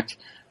fact,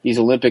 these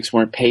Olympics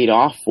weren't paid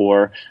off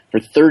for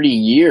 30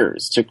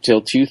 years. It took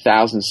till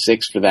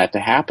 2006 for that to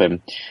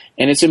happen.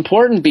 And it's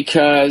important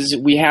because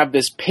we have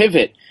this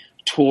pivot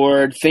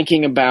toward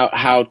thinking about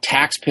how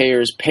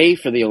taxpayers pay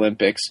for the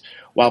Olympics,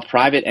 while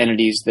private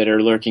entities that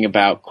are lurking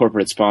about,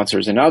 corporate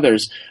sponsors and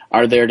others,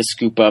 are there to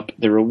scoop up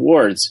the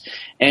rewards.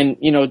 And,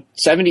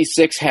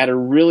 76 had a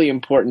really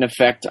important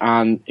effect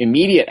on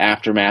immediate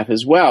aftermath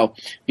as well,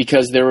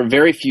 because there were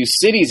very few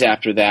cities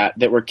after that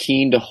were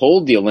keen to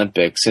hold the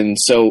Olympics. And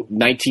so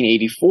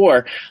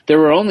 1984, there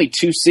were only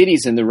 2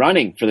 cities in the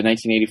running for the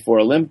 1984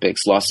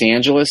 Olympics, Los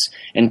Angeles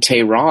and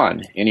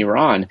Tehran in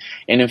Iran.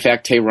 And in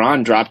fact,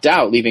 Tehran dropped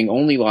out, leaving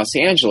only Los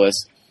Angeles.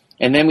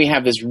 And then we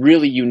have this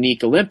really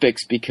unique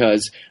Olympics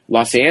because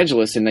Los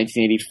Angeles in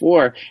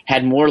 1984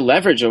 had more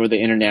leverage over the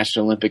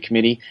International Olympic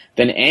Committee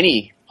than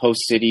any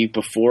host city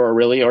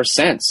before or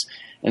since.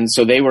 And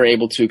so they were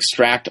able to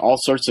extract all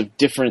sorts of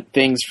different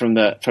things from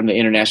the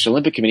International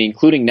Olympic Committee,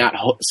 including not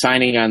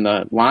signing on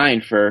the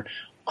line for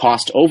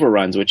cost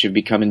overruns, which have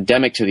become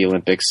endemic to the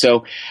Olympics.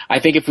 So I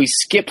think if we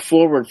skip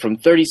forward from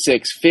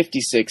 36,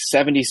 56,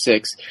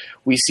 76,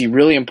 we see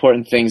really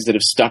important things that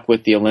have stuck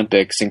with the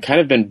Olympics and kind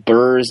of been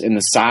burrs in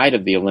the side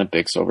of the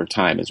Olympics over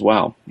time as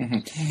well.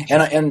 Mm-hmm.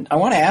 And I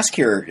want to ask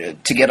here,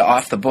 to get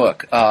off the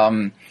book,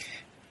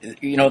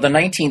 the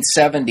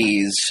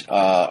 1970s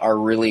are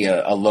really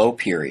a low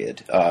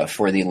period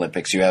for the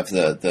Olympics. You have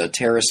the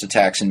terrorist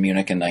attacks in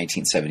Munich in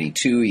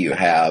 1972. You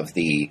have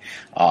the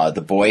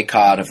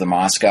boycott of the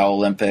Moscow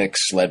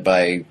Olympics led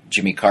by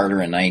Jimmy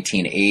Carter in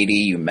 1980.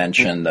 You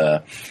mentioned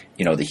the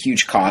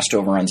huge cost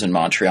overruns in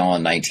Montreal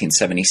in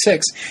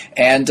 1976.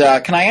 And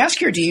can I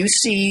ask you, do you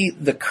see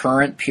the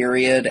current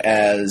period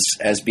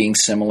as being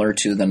similar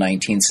to the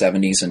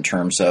 1970s in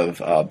terms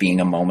of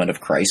being a moment of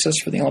crisis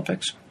for the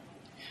Olympics?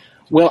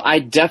 Well, I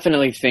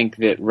definitely think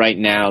that right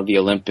now the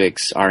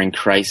Olympics are in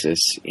crisis,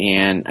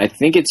 and I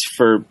think it's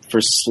for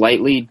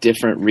slightly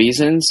different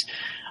reasons.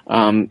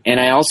 And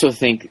I also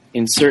think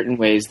in certain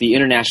ways the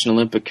International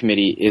Olympic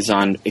Committee is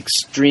on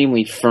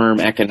extremely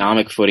firm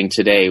economic footing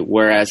today,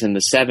 whereas in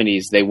the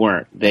 70s they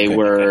weren't. They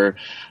were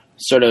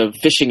sort of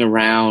fishing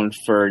around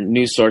for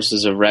new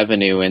sources of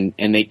revenue,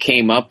 and they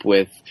came up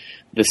with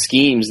the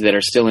schemes that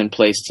are still in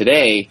place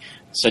today,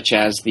 such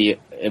as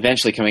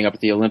eventually coming up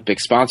with the Olympic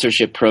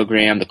sponsorship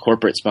program, the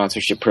corporate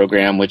sponsorship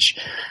program, which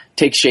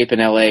takes shape in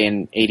LA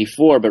in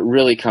 84, but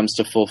really comes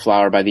to full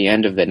flower by the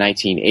end of the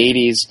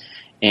 1980s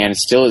and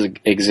still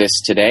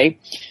exists today.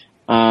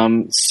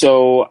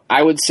 So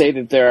I would say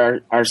that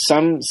there are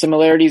some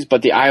similarities,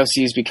 but the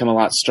IOC has become a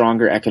lot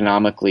stronger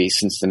economically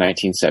since the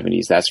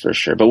 1970s, that's for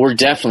sure. But we're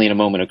definitely in a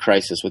moment of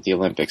crisis with the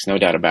Olympics, no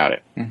doubt about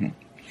it. Mm-hmm.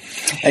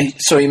 And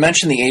so you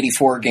mentioned the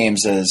 84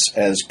 games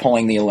as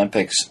pulling the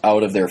Olympics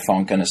out of their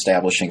funk and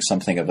establishing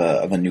something of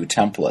a new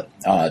template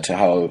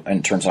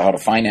in terms of how to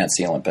finance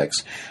the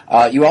Olympics.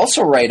 You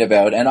also write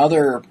about, and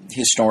other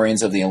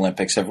historians of the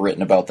Olympics have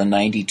written about, the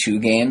 92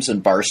 games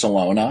in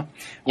Barcelona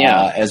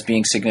as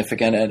being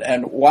significant.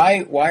 And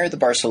why are the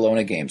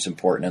Barcelona games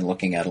important in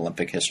looking at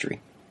Olympic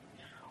history?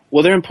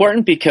 Well, they're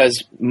important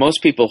because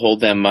most people hold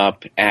them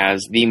up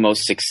as the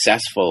most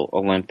successful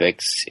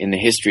Olympics in the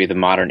history of the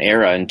modern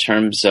era in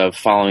terms of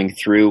following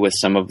through with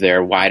some of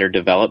their wider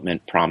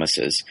development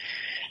promises.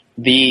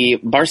 The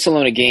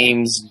Barcelona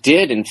Games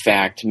did, in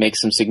fact, make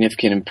some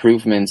significant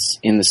improvements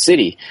in the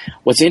city.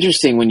 What's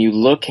interesting when you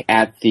look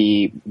at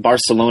the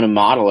Barcelona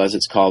model, as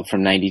it's called,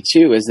 from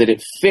 92, is that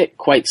it fit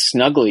quite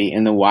snugly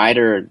in the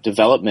wider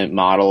development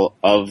model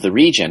of the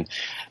region.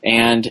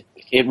 And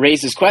it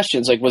raises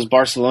questions like, was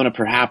Barcelona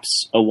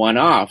perhaps a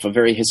one-off, a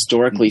very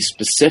historically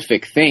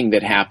specific thing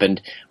that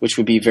happened, which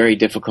would be very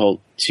difficult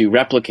to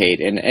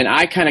replicate? And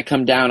I kind of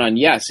come down on,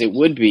 yes, it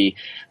would be.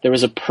 There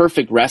was a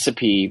perfect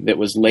recipe that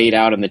was laid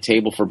out on the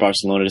table for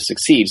Barcelona to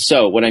succeed.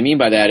 So what I mean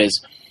by that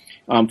is,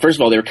 first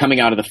of all, they were coming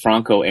out of the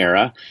Franco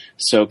era,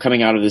 so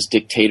coming out of this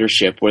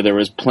dictatorship where there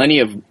was plenty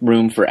of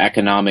room for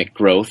economic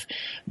growth.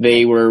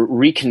 They were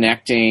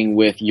reconnecting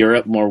with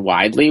Europe more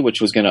widely,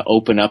 which was going to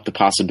open up the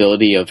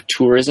possibility of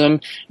tourism.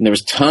 And there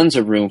was tons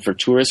of room for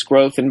tourist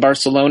growth in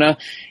Barcelona,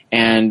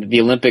 and the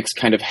Olympics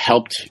kind of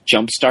helped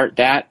jumpstart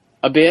that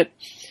a bit.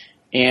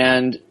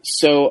 And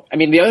so, I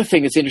mean, the other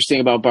thing that's interesting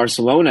about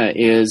Barcelona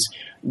is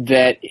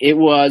that it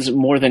was,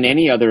 more than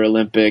any other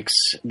Olympics,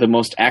 the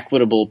most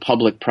equitable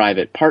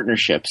public-private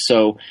partnership.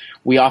 So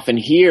we often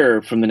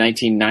hear from the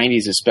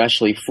 1990s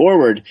especially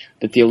forward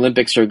that the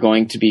Olympics are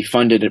going to be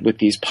funded with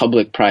these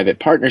public-private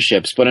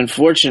partnerships. But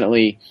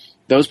unfortunately,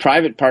 those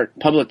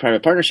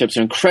public-private partnerships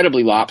are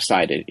incredibly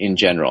lopsided in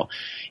general.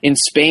 In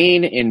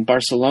Spain, in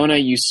Barcelona,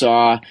 you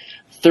saw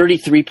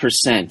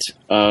 33%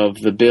 of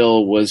the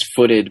bill was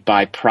footed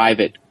by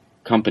private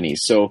companies.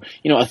 So,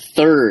 a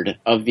third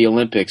of the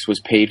Olympics was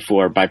paid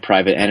for by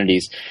private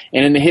entities.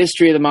 And in the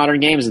history of the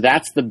modern games,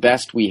 that's the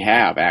best we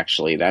have,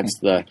 actually. That's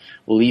the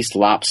least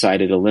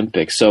lopsided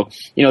Olympics. So,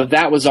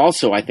 that was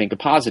also, I think, a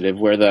positive,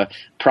 where the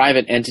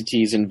private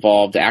entities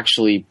involved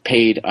actually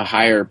paid a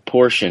higher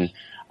portion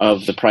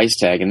of the price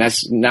tag. And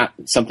that's not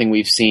something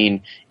we've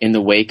seen in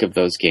the wake of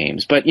those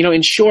games. But,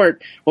 in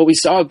short, what we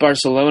saw at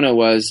Barcelona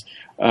was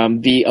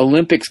the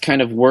Olympics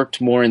kind of worked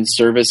more in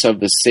service of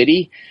the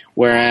city,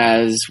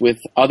 whereas with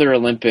other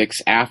Olympics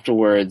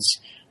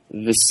afterwards,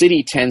 the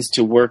city tends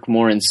to work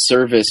more in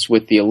service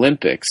with the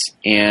Olympics,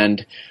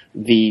 and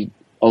the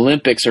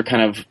Olympics are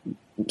kind of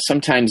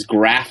sometimes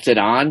clumsily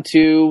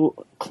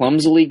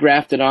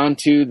grafted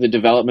onto the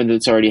development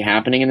that's already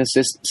happening in the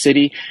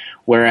city,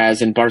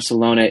 whereas in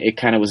Barcelona, it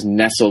kind of was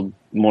nestled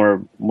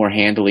more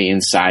handily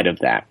inside of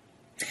that.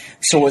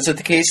 So was it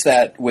the case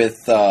that with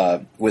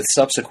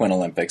subsequent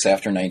Olympics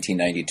after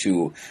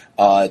 1992,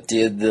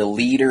 did the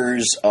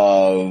leaders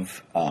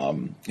of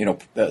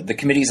the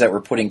committees that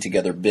were putting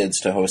together bids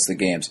to host the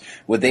games,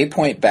 would they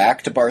point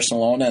back to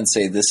Barcelona and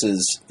say this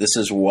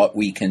is what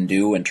we can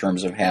do in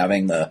terms of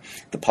having the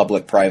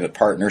public-private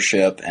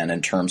partnership and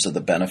in terms of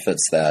the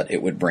benefits that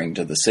it would bring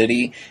to the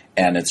city,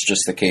 and it's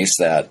just the case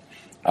that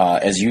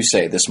as you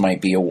say, this might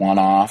be a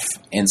one-off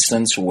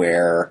instance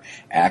where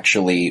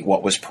actually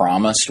what was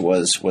promised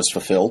was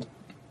fulfilled?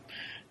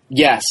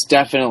 Yes,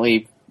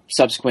 definitely.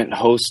 Subsequent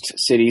host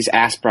cities,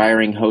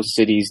 aspiring host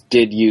cities,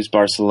 did use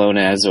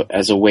Barcelona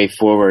as a way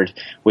forward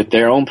with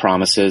their own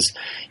promises.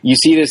 You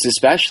see this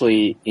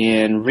especially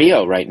in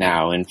Rio right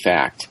now, in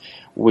fact,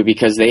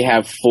 because they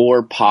have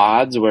 4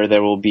 pods where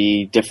there will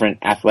be different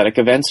athletic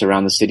events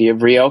around the city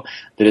of Rio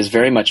that is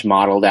very much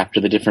modeled after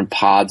the different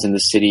pods in the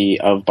city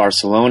of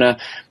Barcelona.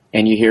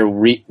 And you hear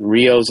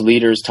Rio's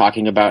leaders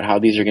talking about how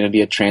these are going to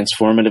be a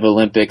transformative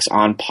Olympics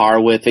on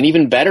par with, and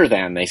even better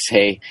than, they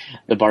say,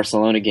 the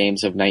Barcelona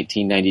Games of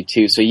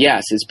 1992. So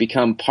yes, it's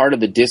become part of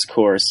the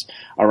discourse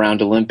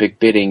around Olympic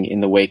bidding in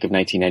the wake of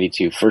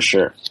 1992, for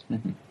sure.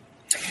 Mm-hmm.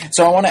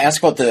 So I want to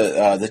ask about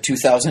the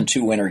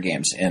 2002 Winter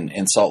Games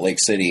in Salt Lake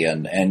City,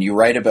 and you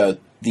write about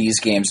these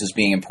games as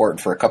being important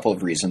for a couple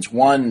of reasons.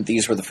 One,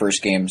 these were the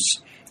first games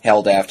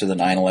held after the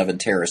 9/11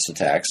 terrorist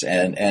attacks,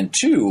 and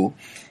two,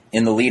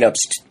 in the lead up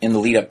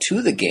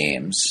to the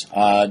games,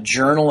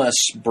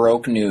 journalists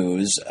broke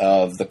news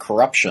of the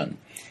corruption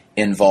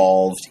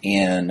involved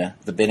in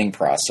the bidding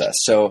process.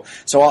 So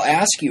I'll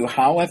ask you,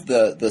 how have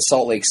the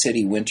Salt Lake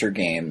City Winter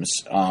Games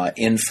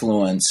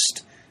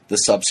influenced the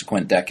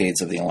subsequent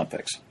decades of the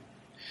Olympics?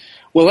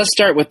 Well, let's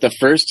start with the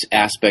first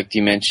aspect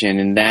you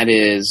mentioned, and that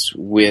is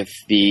with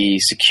the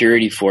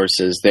security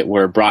forces that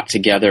were brought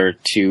together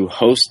to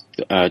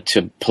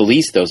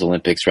police those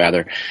Olympics,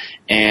 rather.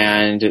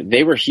 And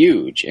they were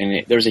huge,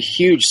 and there was a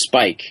huge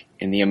spike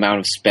in the amount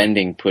of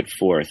spending put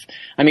forth.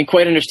 I mean,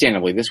 quite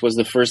understandably, this was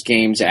the first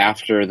games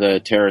after the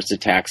terrorist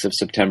attacks of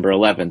September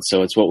 11th,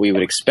 so it's what we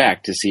would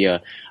expect to see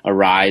a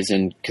rise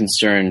in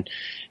concern.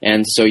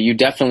 And so you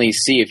definitely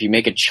see, if you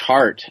make a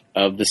chart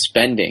of the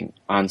spending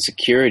on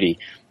security,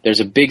 there's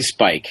a big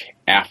spike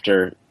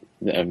after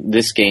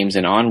this games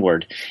and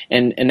onward.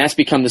 And that's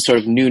become the sort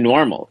of new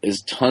normal,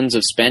 is tons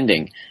of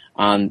spending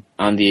on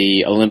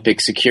the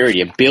Olympic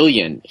security, $1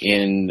 billion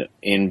in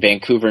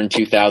Vancouver in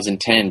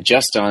 2010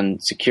 just on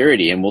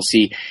security, and we'll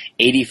see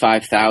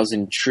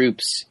 85,000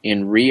 troops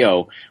in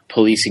Rio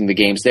policing the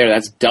games there.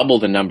 That's double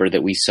the number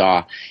that we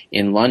saw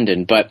in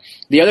London. But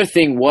the other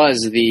thing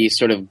was the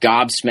sort of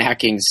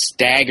gobsmacking,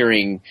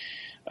 staggering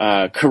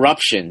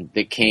corruption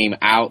that came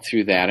out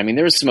through that. I mean,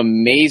 there was some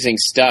amazing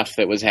stuff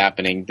that was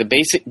happening.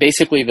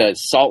 Basically, the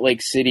Salt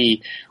Lake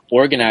City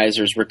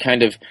organizers were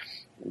kind of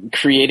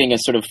creating a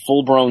sort of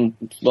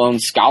full-blown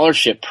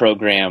scholarship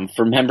program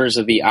for members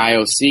of the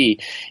IOC.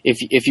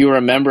 If you were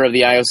a member of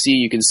the IOC,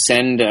 you can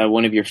send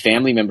one of your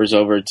family members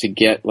over to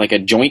get like a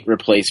joint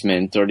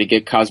replacement or to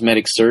get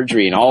cosmetic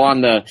surgery, and all on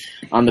the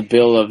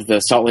bill of the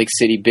Salt Lake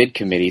City Bid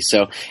Committee.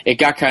 So it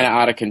got kind of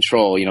out of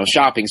control.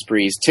 Shopping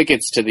sprees,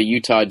 tickets to the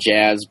Utah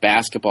Jazz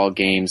basketball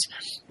games,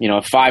 a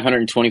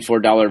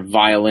 $524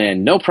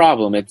 violin, no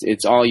problem.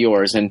 It's all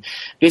yours. And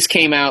this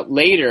came out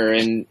later,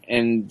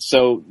 and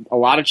so a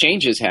lot of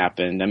changes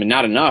happened. I mean,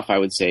 not enough, I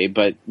would say,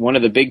 but one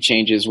of the big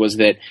changes was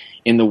that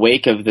in the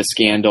wake of the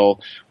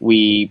scandal,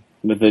 with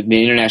the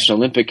International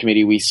Olympic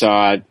Committee, we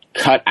saw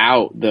cut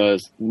out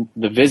the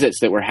visits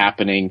that were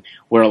happening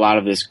where a lot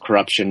of this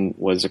corruption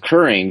was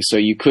occurring. So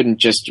you couldn't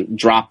just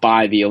drop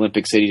by the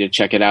Olympic City to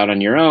check it out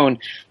on your own.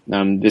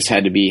 This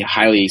had to be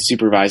highly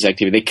supervised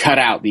activity. They cut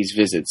out these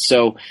visits.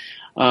 So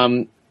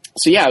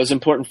yeah, it was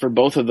important for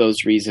both of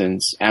those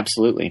reasons.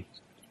 Absolutely.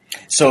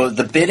 So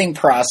the bidding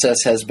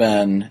process has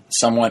been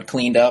somewhat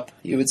cleaned up,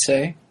 you would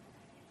say,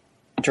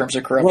 in terms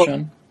of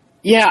corruption? Well,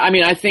 yeah, I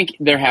mean, I think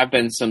there have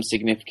been some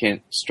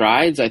significant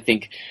strides. I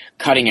think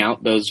cutting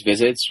out those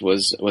visits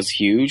was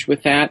huge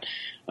with that.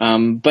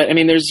 But I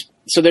mean, there's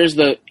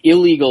the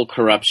illegal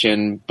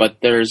corruption, but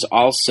there's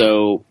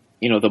also,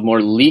 the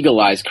more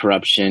legalized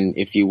corruption,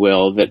 if you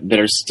will, that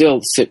are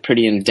still sit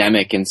pretty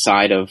endemic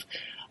inside of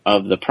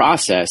the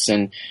process.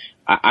 And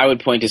I would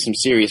point to some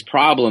serious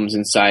problems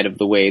inside of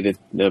the way that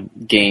the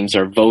games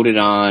are voted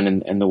on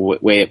and the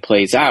way it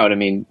plays out. I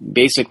mean,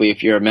 basically,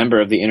 if you're a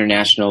member of the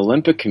International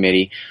Olympic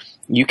Committee,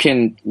 you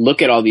can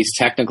look at all these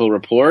technical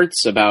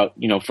reports about,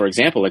 for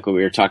example, like what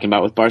we were talking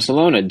about with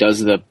Barcelona.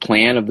 Does the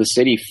plan of the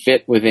city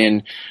fit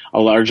within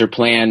a larger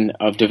plan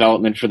of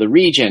development for the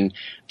region?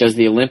 Does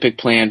the Olympic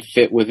plan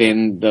fit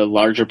within the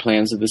larger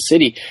plans of the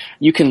city?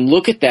 You can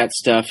look at that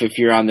stuff if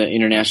you're on the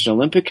International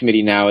Olympic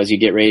Committee now as you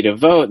get ready to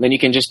vote. Then you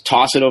can just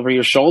toss it over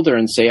your shoulder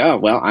and say, oh,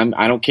 well,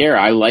 I don't care.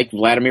 I like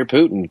Vladimir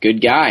Putin.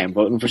 Good guy. I'm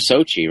voting for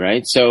Sochi,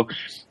 right? So,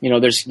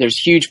 there's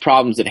huge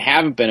problems that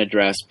haven't been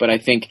addressed, but I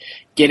think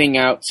getting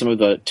out some of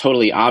the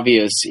totally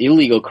obvious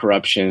illegal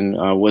corruption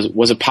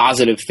was a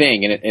positive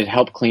thing, and it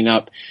helped clean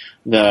up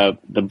the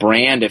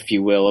brand, if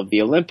you will, of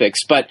the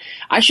Olympics. But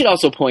I should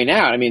also point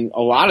out,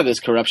 a lot of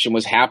this corruption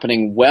was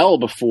happening well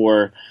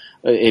before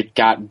it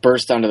got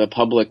burst onto the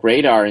public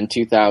radar in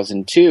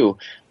 2002.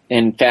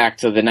 In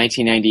fact, the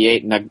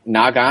 1998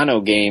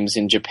 Nagano Games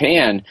in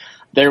Japan,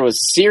 there was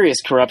serious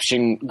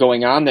corruption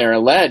going on there,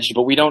 alleged,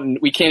 but we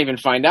can't even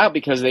find out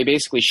because they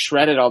basically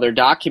shredded all their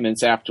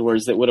documents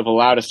afterwards that would have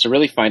allowed us to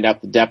really find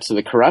out the depths of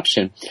the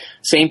corruption.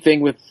 Same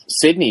thing with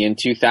Sydney in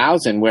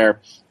 2000, where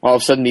all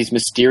of a sudden these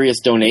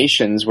mysterious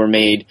donations were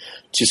made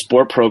to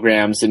sport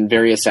programs in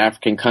various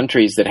African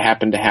countries that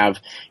happened to have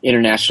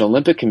International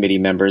Olympic Committee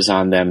members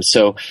on them.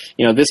 So,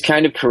 this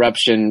kind of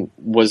corruption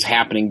was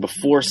happening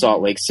before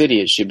Salt Lake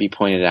City, it should be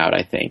pointed out,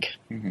 I think.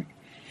 Mm-hmm.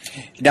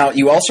 Now,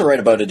 you also write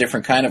about a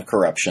different kind of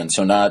corruption,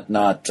 so not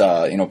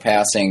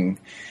passing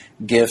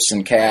gifts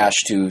and cash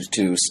to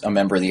a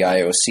member of the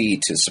IOC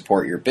to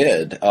support your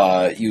bid.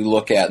 You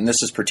look at, and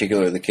this is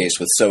particularly the case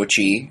with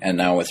Sochi and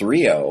now with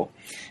Rio,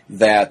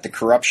 that the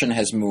corruption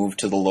has moved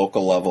to the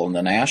local level and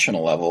the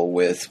national level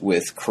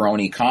with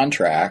crony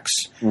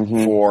contracts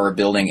for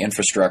building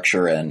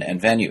infrastructure and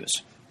venues.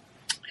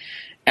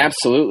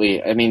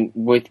 Absolutely.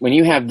 When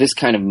you have this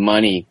kind of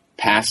money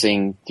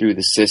passing through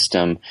the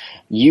system,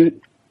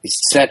 you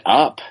set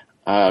up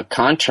a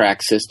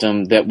contract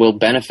system that will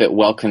benefit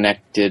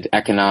well-connected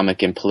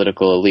economic and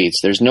political elites.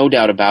 There's no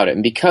doubt about it.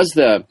 And because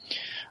the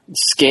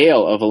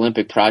scale of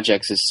Olympic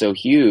projects is so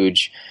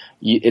huge,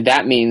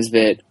 that means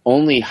that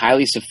only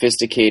highly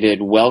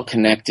sophisticated,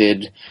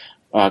 well-connected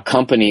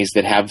companies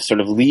that have sort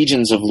of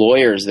legions of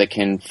lawyers that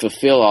can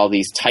fulfill all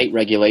these tight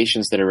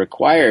regulations that are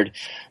required,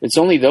 it's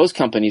only those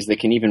companies that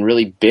can even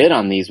really bid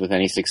on these with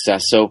any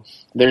success. So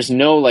there's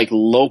no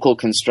local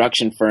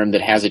construction firm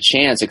that has a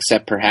chance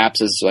except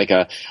perhaps as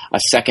a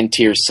second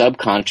tier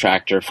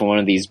subcontractor for one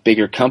of these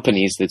bigger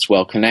companies that's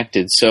well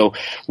connected. So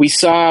we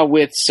saw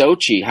with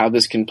Sochi how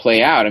this can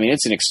play out.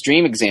 It's an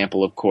extreme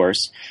example, of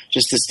course.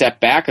 Just to step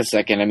back a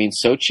second,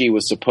 Sochi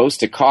was supposed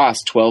to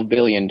cost $12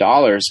 billion,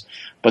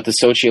 but the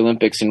Sochi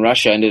Olympics in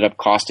Russia ended up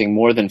costing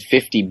more than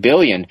 $50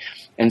 billion.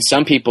 And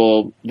some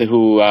people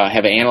who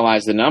have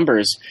analyzed the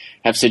numbers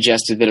have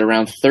suggested that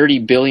around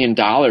 $30 billion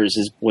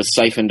was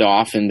siphoned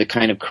off in the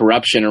kind of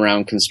corruption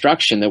around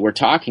construction that we're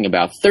talking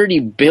about.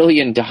 $30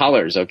 billion,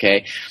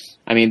 okay?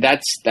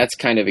 That's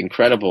kind of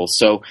incredible.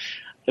 So,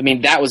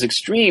 that was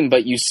extreme,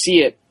 but you see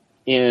it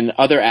in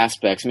other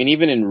aspects.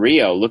 Even in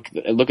Rio, look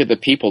at the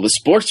people. The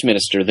sports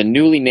minister, the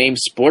newly named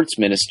sports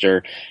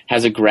minister,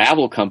 has a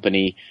gravel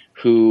company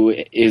who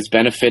is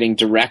benefiting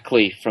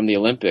directly from the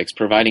Olympics,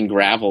 providing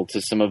gravel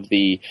to some of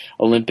the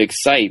Olympic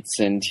sites.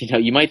 And,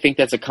 you might think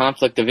that's a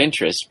conflict of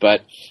interest,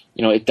 but,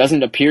 it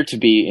doesn't appear to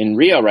be in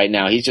Rio right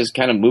now. He's just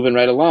kind of moving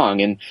right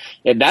along. And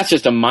that's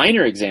just a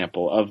minor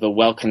example of the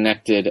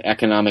well-connected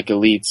economic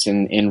elites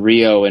in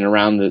Rio and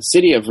around the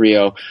city of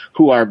Rio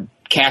who are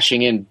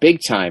cashing in big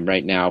time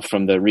right now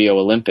from the Rio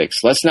Olympics.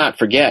 Let's not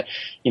forget,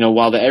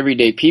 while the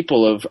everyday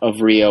people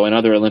of Rio and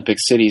other Olympic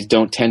cities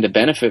don't tend to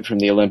benefit from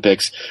the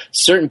Olympics,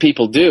 certain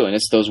people do, and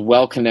it's those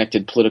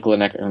well-connected political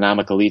and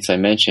economic elites I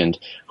mentioned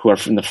who are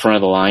from the front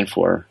of the line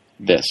for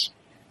this.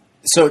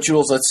 So,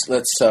 Jules,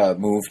 let's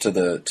move to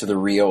the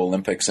Rio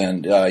Olympics,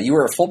 and you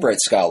were a Fulbright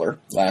scholar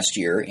last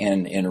year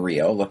in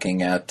Rio,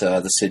 looking at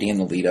the city in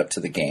the lead up to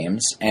the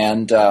games,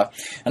 and I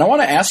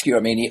want to ask you.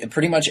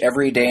 Pretty much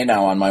every day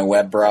now on my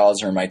web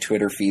browser, my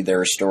Twitter feed, there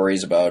are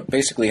stories about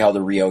basically how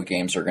the Rio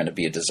Games are going to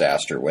be a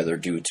disaster, whether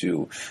due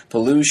to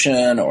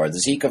pollution or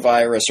the Zika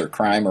virus or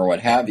crime or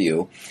what have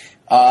you.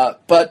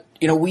 But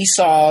we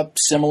saw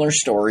similar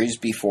stories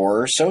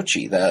before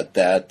Sochi, that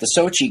the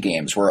Sochi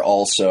Games were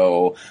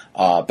also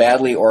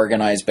badly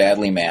organized,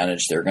 badly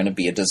managed. They're going to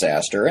be a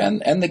disaster.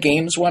 And the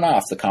games went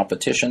off. The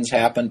competitions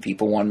happened.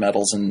 People won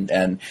medals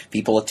and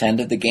people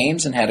attended the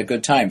games and had a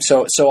good time.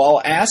 So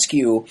I'll ask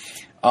you,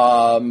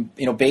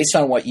 based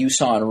on what you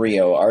saw in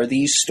Rio, are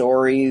these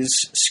stories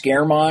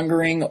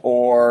scaremongering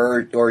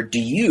or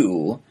do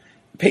you,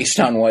 based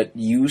on what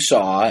you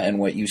saw and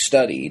what you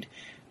studied,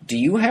 do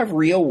you have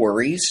real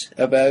worries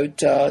about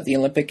the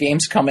Olympic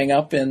Games coming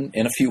up in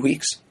a few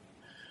weeks?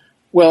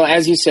 Well,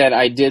 as you said,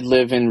 I did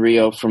live in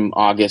Rio from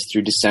August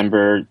through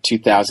December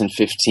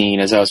 2015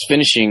 as I was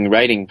finishing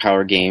writing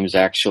Power Games,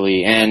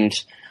 actually. And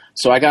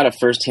so I got a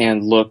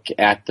firsthand look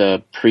at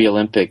the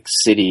pre-Olympic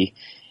city.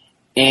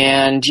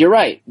 And you're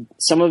right.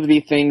 Some of the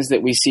things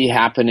that we see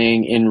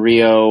happening in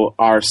Rio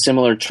are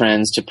similar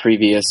trends to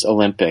previous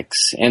Olympics.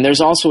 And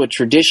there's also a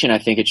tradition, I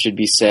think it should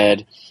be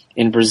said,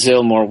 in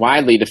Brazil more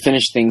widely to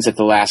finish things at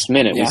the last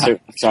minute. We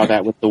certainly saw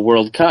that with the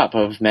World Cup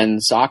of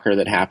men's soccer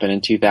that happened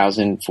in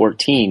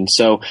 2014.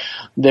 So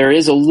there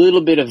is a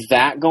little bit of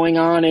that going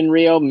on in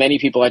Rio. Many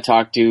people I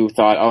talked to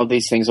thought, oh,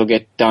 these things will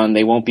get done.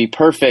 They won't be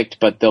perfect,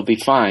 but they'll be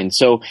fine.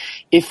 So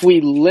if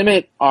we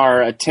limit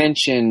our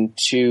attention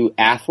to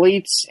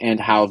athletes and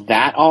how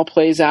that all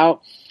plays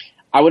out,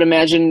 I would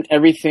imagine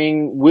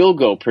everything will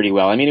go pretty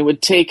well. I mean, it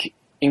would take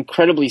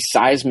incredibly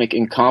seismic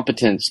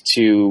incompetence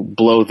to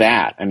blow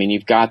that. I mean,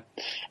 you've got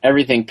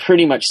everything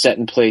pretty much set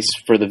in place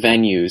for the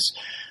venues.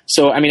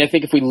 So, I mean, I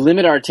think if we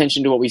limit our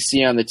attention to what we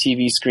see on the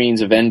TV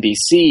screens of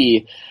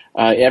NBC,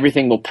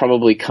 everything will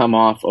probably come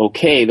off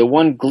okay. The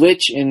one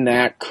glitch in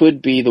that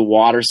could be the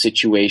water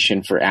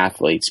situation for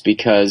athletes,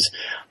 because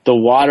the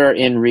water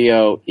in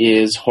Rio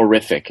is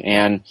horrific.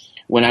 And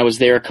when I was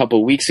there a couple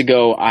of weeks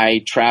ago,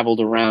 I traveled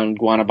around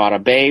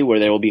Guanabara Bay, where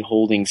they will be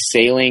holding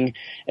sailing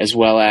as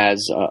well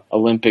as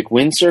Olympic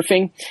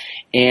windsurfing.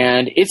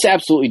 And it's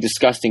absolutely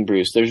disgusting,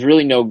 Bruce. There's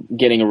really no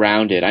getting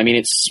around it. I mean,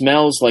 it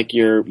smells like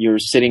you're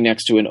sitting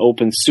next to an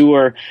open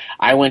sewer.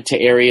 I went to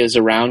areas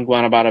around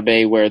Guanabara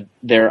Bay where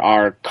there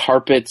are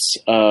carpets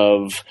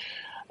of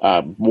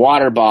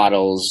water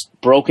bottles,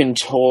 broken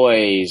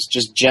toys,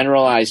 just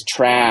generalized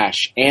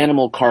trash,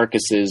 animal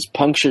carcasses,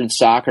 punctured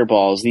soccer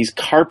balls, these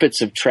carpets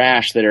of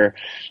trash that are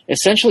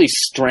essentially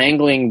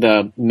strangling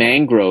the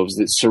mangroves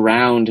that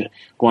surround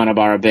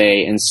Guanabara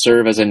Bay and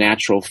serve as a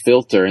natural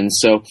filter. And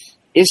so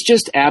it's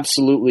just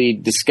absolutely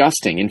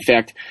disgusting. In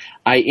fact,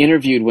 I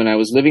interviewed, when I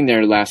was living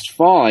there last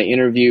fall, I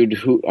interviewed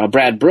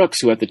Brad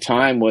Brooks, who at the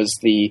time was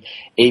the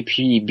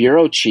AP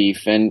bureau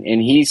chief, and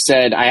he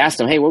said, I asked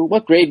him, hey,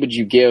 what grade would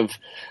you give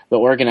the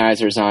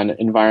organizers on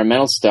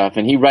environmental stuff?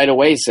 And he right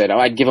away said,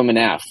 I'd give him an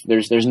F.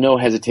 There's no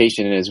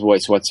hesitation in his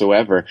voice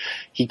whatsoever.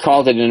 He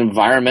called it an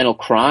environmental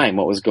crime,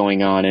 what was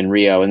going on in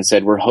Rio, and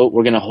said, we're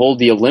going to hold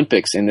the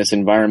Olympics in this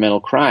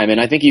environmental crime.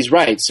 And I think he's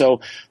right. So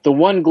the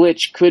one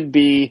glitch could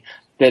be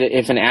that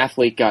if an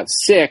athlete got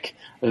sick,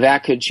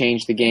 that could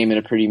change the game in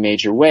a pretty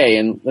major way.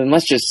 And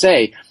let's just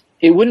say,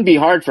 it wouldn't be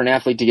hard for an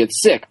athlete to get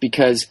sick,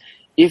 because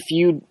if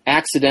you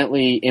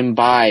accidentally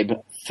imbibe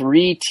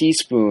 3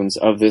 teaspoons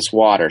of this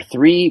water,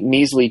 3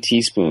 measly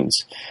teaspoons,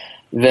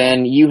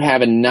 then you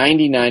have a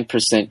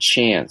 99%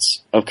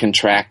 chance of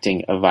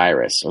contracting a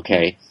virus,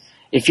 okay?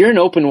 If you're an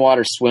open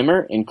water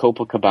swimmer in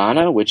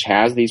Copacabana, which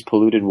has these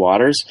polluted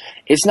waters,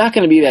 it's not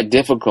going to be that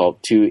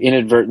difficult to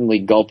inadvertently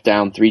gulp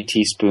down 3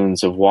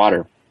 teaspoons of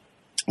water.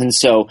 And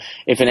so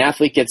if an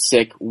athlete gets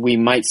sick, we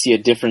might see a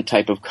different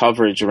type of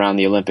coverage around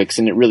the Olympics,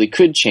 and it really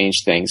could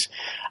change things.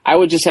 I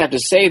would just have to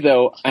say,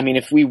 though, I mean,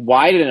 if we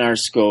widen our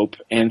scope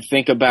and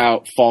think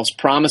about false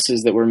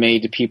promises that were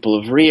made to people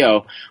of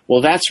Rio,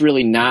 well, that's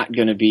really not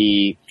going to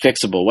be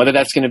fixable. Whether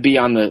that's going to be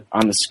on the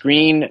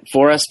screen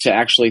for us to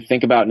actually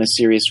think about in a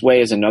serious way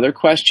is another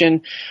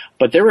question.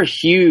 But there were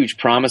huge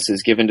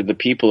promises given to the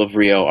people of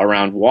Rio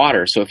around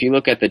water. So if you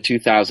look at the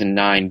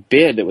 2009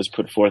 bid that was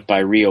put forth by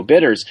Rio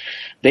bidders,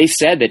 they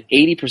said that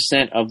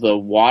 80% of the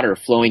water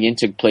flowing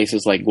into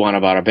places like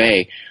Guanabara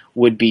Bay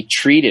would be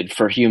treated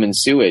for human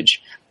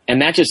sewage.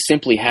 And that just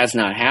simply has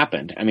not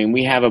happened. I mean,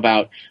 we have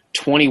about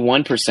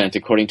 21%,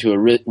 according to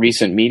a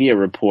recent media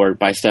report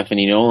by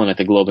Stephanie Nolan at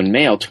the Globe and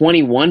Mail,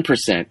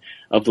 21%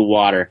 of the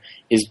water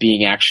is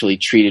being actually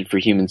treated for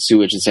human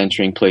sewage that's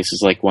entering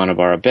places like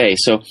Guanabara Bay.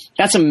 So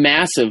that's a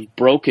massive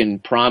broken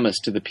promise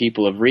to the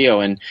people of Rio.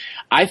 And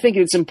I think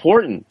it's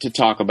important to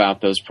talk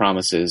about those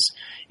promises.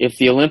 If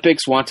the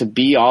Olympics want to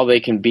be all they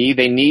can be,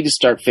 they need to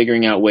start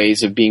figuring out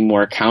ways of being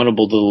more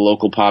accountable to the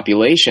local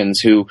populations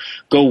who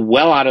go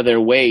well out of their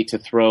way to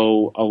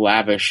throw a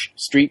lavish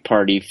street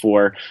party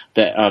for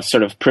the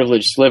sort of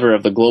privileged sliver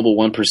of the global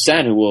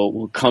 1% who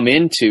will come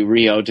into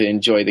Rio to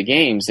enjoy the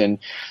games. And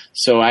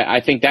so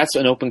I think that's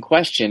an open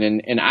question.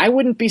 And I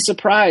wouldn't be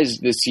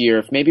surprised this year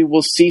if maybe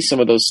we'll see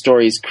some of those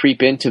stories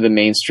creep into the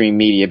mainstream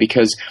media,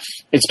 because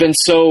it's been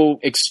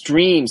so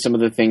extreme, some of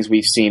the things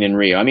we've seen in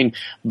Rio. I mean,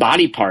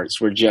 body parts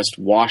were just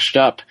washed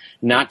up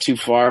not too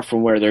far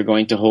from where they're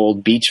going to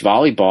hold beach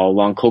volleyball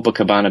along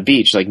Copacabana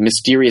Beach, like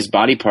mysterious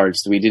body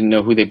parts that we didn't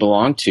know who they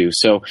belonged to.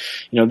 So,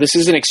 this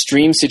is an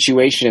extreme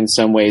situation in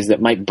some ways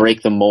that might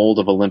break the mold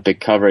of Olympic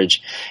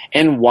coverage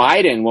and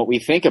widen what we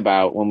think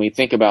about when we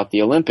think about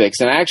the Olympics.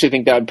 And I actually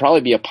think that would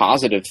probably be a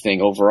positive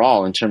thing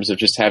overall in terms of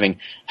just having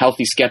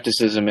healthy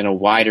skepticism and a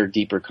wider,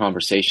 deeper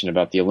conversation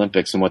about the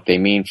Olympics and what they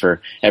mean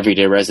for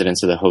everyday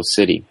residents of the host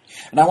city.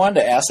 And I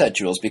wanted to ask that,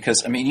 Jules,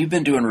 because, I mean, you've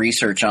been doing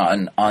research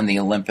on the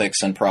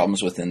Olympics and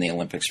problems within the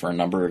Olympics for a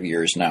number of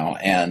years now.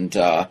 And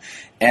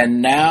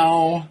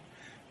now,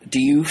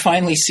 do you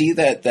finally see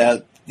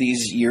that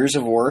these years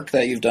of work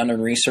that you've done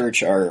in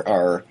research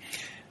are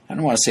I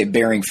don't want to say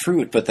bearing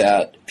fruit, but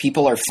that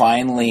people are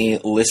finally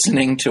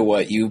listening to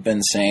what you've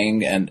been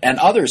saying and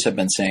others have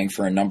been saying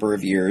for a number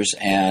of years,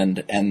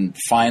 and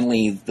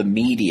finally the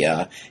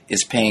media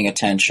is paying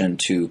attention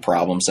to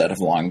problems that have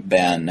long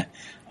been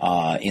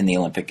in the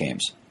Olympic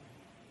Games?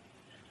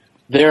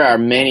 There are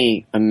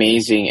many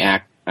amazing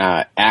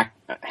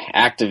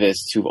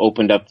activists who've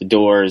opened up the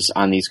doors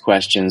on these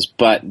questions,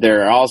 but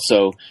there are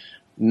also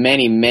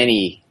many,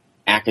 many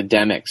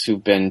academics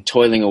who've been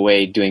toiling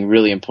away doing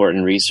really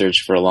important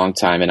research for a long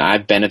time, and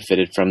I've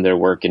benefited from their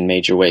work in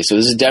major ways. So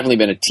this has definitely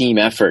been a team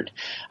effort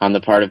on the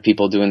part of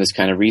people doing this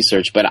kind of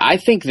research. But I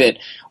think that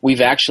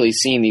we've actually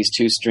seen these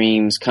two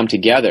streams come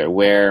together,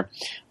 where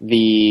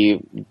the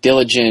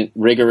diligent,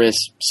 rigorous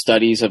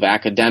studies of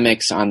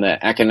academics on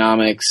the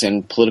economics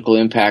and political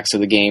impacts of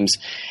the games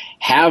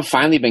have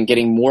finally been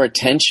getting more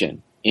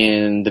attention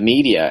in the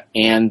media,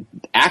 and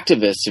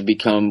activists have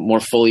become more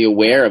fully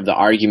aware of the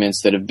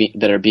arguments that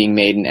are being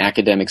made in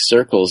academic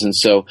circles. And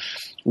so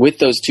with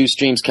those two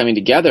streams coming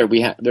together,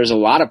 there's a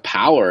lot of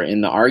power in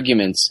the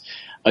arguments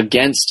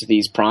against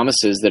these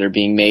promises that are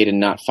being made and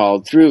not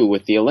followed through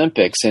with the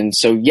Olympics. And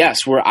so,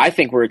 yes, I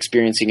think we're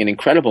experiencing an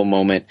incredible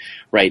moment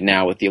right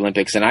now with the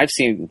Olympics. And I've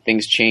seen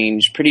things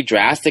change pretty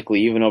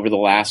drastically even over the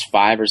last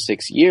 5 or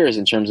 6 years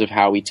in terms of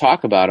how we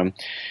talk about them.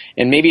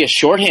 And maybe a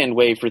shorthand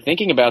way for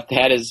thinking about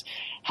that is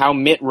how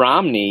Mitt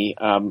Romney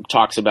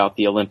talks about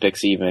the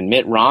Olympics even.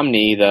 Mitt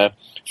Romney, the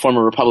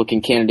former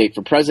Republican candidate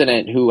for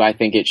president, who I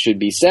think it should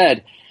be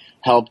said,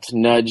 helped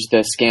nudge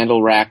the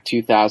scandal-racked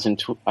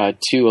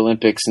 2002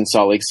 Olympics in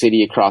Salt Lake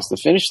City across the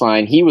finish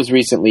line. He was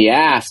recently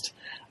asked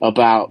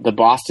about the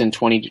Boston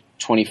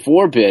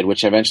 2024 bid,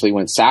 which eventually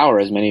went sour,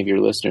 as many of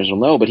your listeners will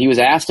know. But he was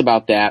asked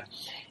about that,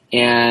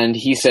 and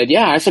he said,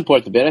 yeah, I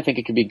support the bid. I think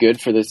it could be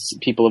good for the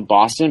people of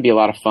Boston. It'd be a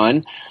lot of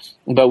fun.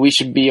 But we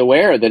should be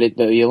aware that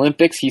the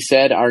Olympics, he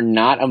said, are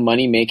not a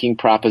money-making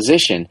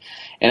proposition.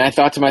 And I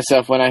thought to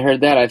myself, when I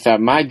heard that, I thought,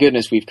 my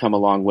goodness, we've come a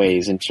long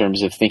ways in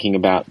terms of thinking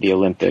about the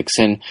Olympics.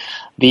 And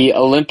the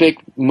Olympic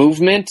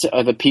movement,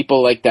 the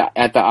people at the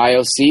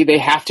IOC, they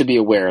have to be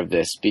aware of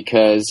this,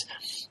 because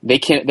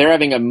they're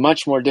having a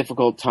much more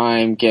difficult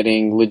time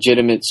getting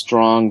legitimate,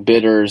 strong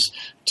bidders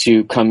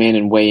to come in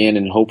and weigh in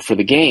and hope for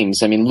the games.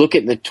 I mean, look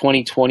at the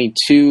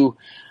 2022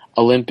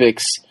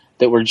 Olympics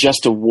that were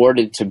just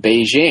awarded to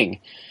Beijing.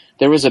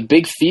 There was a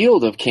big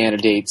field of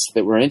candidates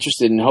that were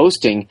interested in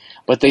hosting,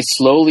 but they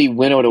slowly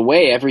winnowed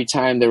away every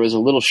time there was a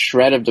little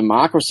shred of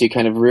democracy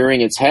kind of rearing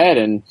its head,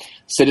 and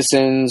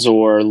citizens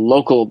or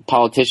local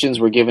politicians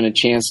were given a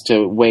chance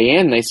to weigh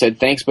in. They said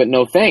thanks but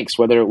no thanks,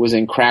 whether it was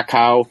in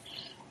Krakow,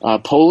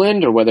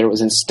 Poland, or whether it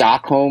was in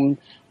Stockholm,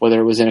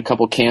 whether it was in a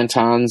couple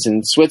cantons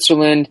in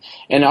Switzerland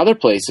and other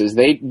places.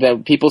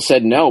 The people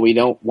said, no, we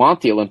don't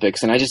want the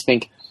Olympics. And I just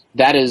think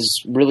that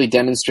has really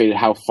demonstrated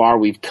how far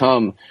we've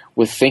come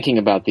with thinking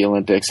about the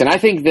Olympics. And I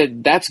think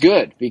that that's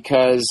good,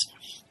 because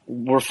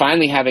we're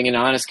finally having an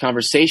honest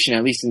conversation,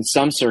 at least in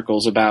some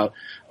circles, about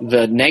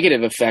the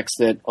negative effects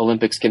that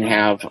Olympics can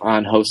have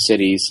on host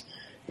cities.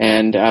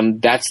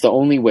 And that's the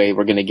only way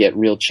we're going to get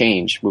real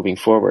change moving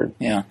forward.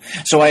 Yeah.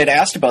 So I had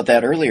asked about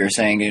that earlier,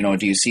 saying,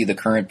 do you see the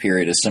current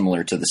period as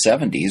similar to the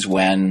 70s,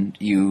 when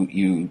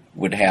you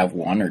would have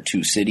one or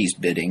two cities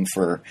bidding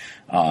for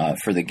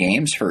the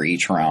games for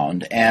each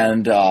round?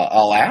 And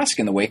I'll ask,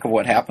 in the wake of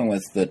what happened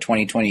with the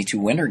 2022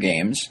 Winter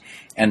Games,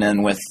 and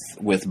then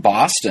with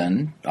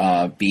Boston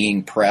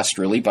being pressed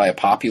really by a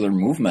popular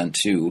movement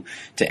to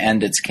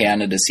end its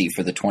candidacy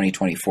for the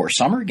 2024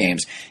 Summer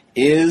Games,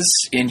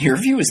 in your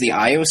view, is the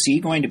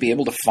IOC going to be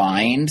able to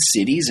find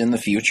cities in the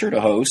future to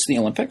host the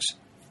Olympics?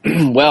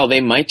 Well, they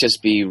might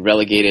just be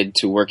relegated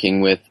to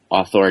working with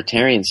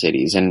authoritarian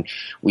cities. And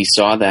we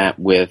saw that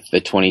with the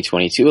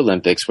 2022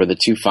 Olympics, where the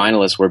two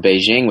finalists were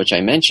Beijing, which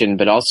I mentioned,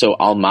 but also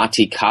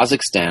Almaty,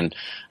 Kazakhstan,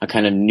 a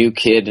kind of new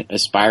kid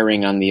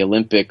aspiring on the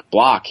Olympic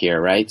block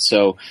here, right?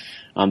 So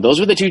those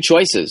were the two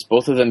choices,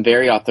 both of them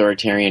very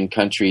authoritarian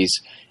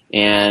countries.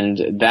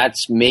 And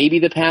that's maybe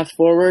the path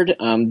forward.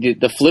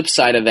 The flip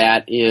side of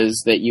that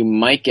is that you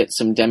might get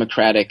some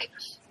Democratic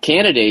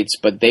candidates,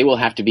 but they will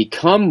have to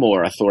become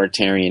more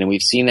authoritarian. And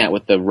we've seen that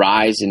with the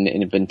rise in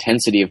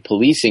intensity of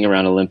policing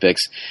around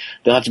Olympics.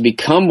 They'll have to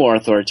become more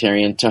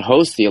authoritarian to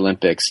host the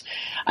Olympics.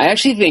 I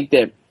actually think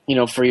that,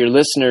 for your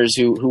listeners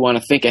who want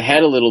to think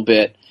ahead a little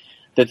bit,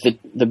 that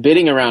the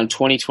bidding around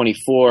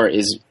 2024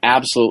 is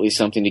absolutely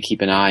something to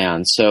keep an eye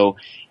on. So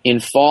in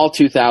fall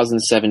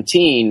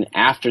 2017,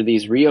 after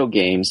these Rio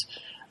Games,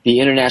 the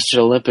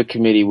International Olympic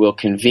Committee will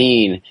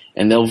convene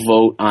and they'll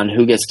vote on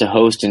who gets to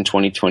host in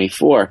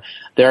 2024.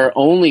 There are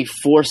only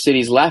 4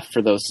 cities left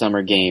for those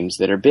summer games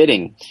that are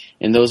bidding,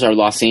 and those are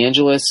Los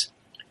Angeles,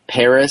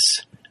 Paris,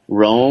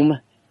 Rome,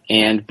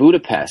 and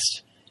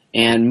Budapest.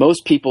 And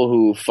most people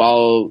who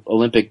follow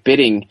Olympic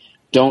bidding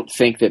don't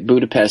think that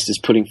Budapest is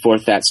putting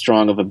forth that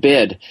strong of a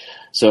bid.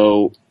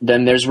 So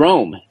then there's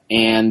Rome,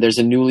 and there's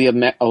a newly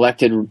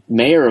elected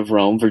mayor of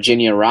Rome,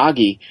 Virginia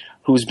Raggi,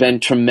 who's been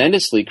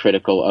tremendously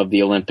critical of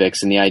the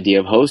Olympics and the idea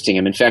of hosting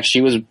them. In fact,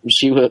 she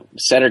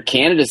set her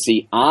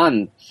candidacy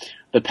on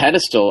the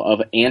pedestal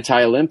of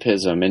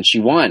anti-Olympism, and she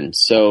won.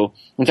 So,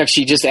 in fact,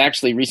 she just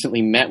actually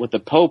recently met with the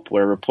Pope,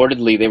 where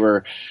reportedly they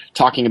were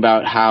talking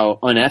about how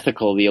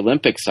unethical the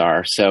Olympics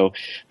are. So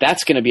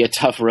that's going to be a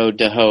tough road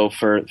to hoe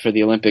for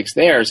the Olympics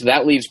there. So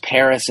that leaves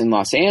Paris and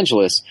Los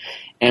Angeles.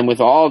 And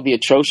with all of the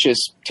atrocious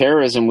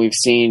terrorism we've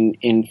seen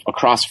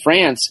across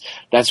France,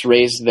 that's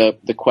raised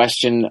the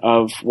question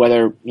of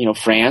whether,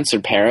 France or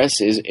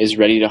Paris is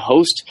ready to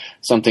host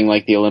something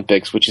like the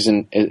Olympics, which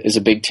is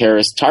a big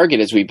terrorist target,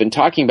 as we've been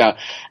talking about.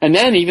 And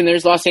then even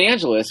there's Los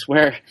Angeles,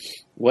 where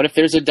what if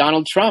there's a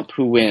Donald Trump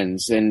who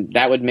wins? And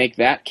that would make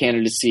that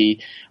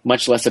candidacy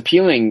much less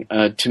appealing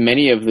to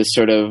many of the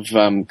sort of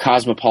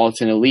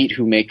cosmopolitan elite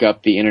who make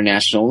up the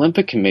International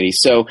Olympic Committee.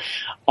 So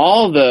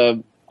all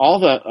the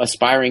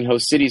aspiring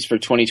host cities for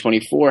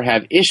 2024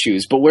 have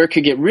issues. But where it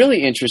could get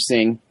really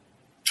interesting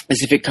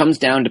is if it comes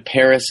down to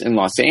Paris and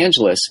Los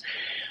Angeles.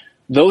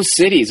 Those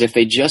cities, if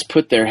they just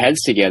put their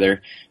heads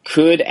together,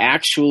 could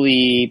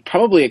actually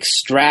probably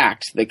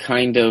extract the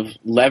kind of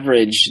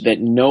leverage that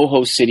no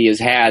host city has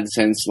had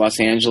since Los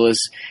Angeles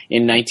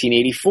in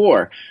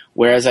 1984.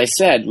 Whereas I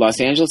said, Los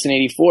Angeles in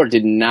 84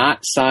 did not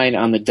sign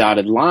on the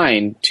dotted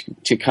line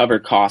to cover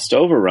cost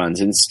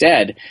overruns.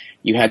 Instead,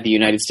 you had the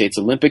United States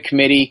Olympic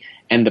Committee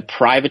and the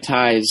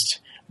privatized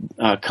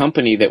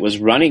company that was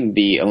running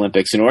the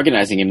Olympics and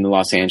organizing them in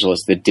Los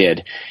Angeles that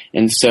did.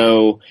 And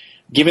so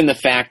given the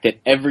fact that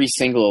every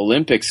single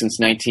Olympic since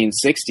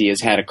 1960 has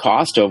had a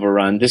cost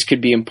overrun, this could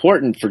be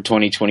important for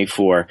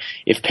 2024.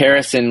 If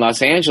Paris and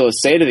Los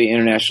Angeles say to the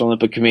International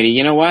Olympic Committee,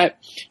 you know what,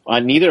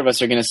 neither of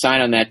us are going to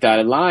sign on that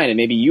dotted line, and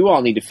maybe you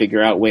all need to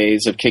figure out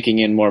ways of kicking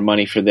in more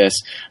money for this,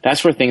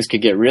 that's where things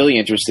could get really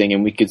interesting,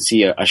 and we could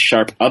see a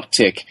sharp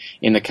uptick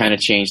in the kind of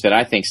change that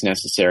I think is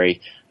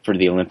necessary for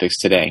the Olympics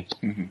today.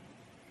 Mm-hmm.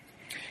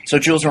 So,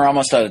 Jules, we're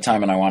almost out of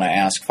time, and I want to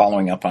ask,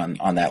 following up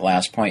on that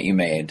last point you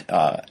made,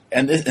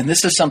 and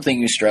this is something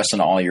you stress in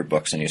all your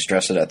books, and you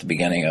stress it at the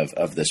beginning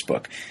of this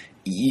book.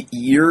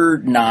 You're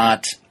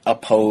not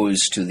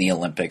opposed to the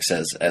Olympics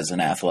as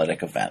an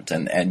athletic event,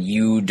 and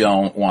you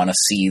don't want to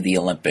see the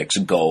Olympics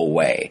go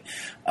away.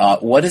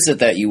 What is it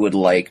that you would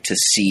like to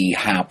see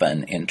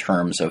happen in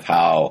terms of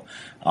how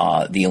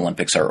the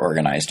Olympics are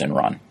organized and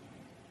run?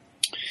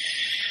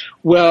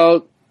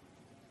 Well,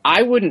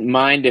 I wouldn't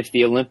mind if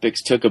the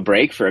Olympics took a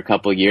break for a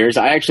couple of years.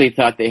 I actually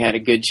thought they had a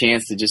good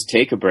chance to just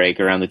take a break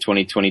around the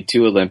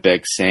 2022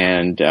 Olympics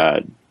and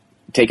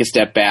take a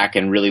step back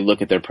and really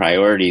look at their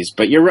priorities.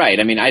 But you're right.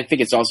 I mean, I think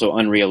it's also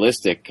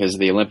unrealistic because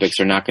the Olympics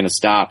are not going to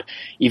stop,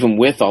 even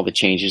with all the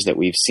changes that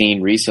we've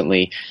seen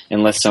recently,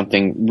 unless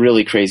something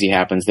really crazy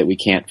happens that we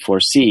can't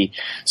foresee.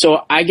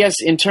 So I guess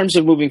in terms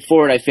of moving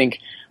forward, I think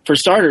for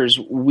starters,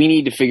 we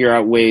need to figure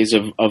out ways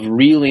of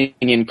reeling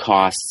in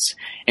costs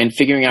and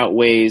figuring out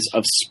ways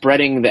of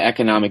spreading the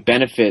economic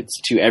benefits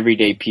to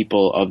everyday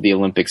people of the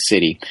Olympic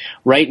city.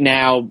 Right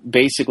now,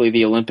 basically,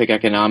 the Olympic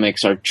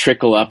economics are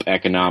trickle-up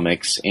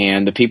economics,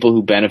 and the people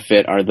who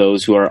benefit are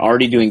those who are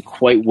already doing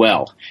quite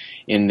well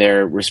in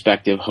their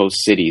respective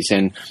host cities.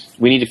 And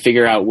we need to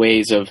figure out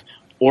ways of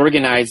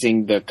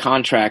organizing the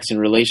contracts and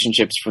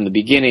relationships from the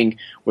beginning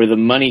where the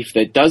money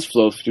that does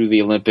flow through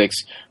the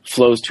Olympics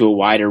flows to a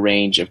wider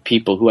range of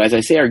people who, as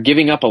I say, are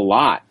giving up a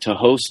lot to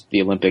host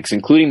the Olympics,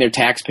 including their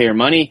taxpayer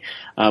money,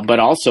 but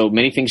also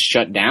many things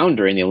shut down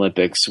during the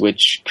Olympics,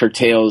 which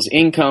curtails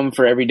income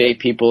for everyday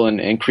people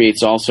and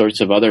creates all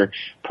sorts of other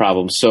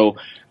problems. So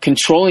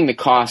controlling the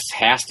costs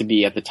has to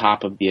be at the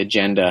top of the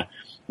agenda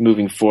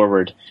moving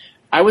forward.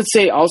 I would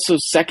say also,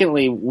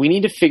 secondly, we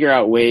need to figure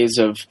out ways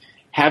of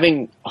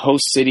having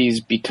host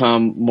cities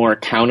become more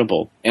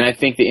accountable. And I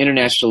think the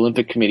International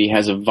Olympic Committee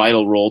has a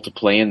vital role to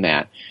play in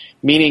that.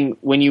 Meaning,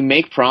 when you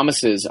make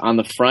promises on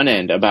the front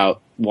end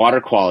about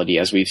water quality,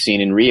 as we've seen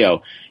in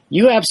Rio,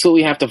 you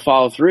absolutely have to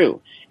follow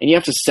through. And you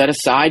have to set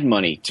aside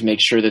money to make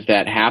sure that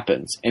that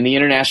happens. And the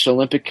International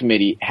Olympic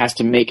Committee has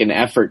to make an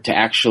effort to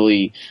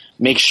actually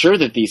make sure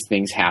that these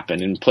things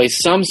happen and play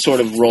some sort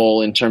of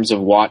role in terms of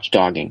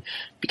watchdogging.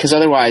 Because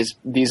otherwise,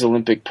 these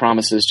Olympic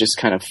promises just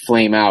kind of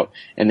flame out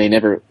and they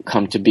never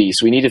come to be.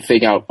 So we need to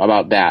figure out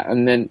about that.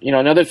 And then,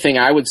 another thing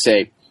I would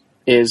say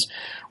is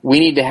we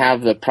need to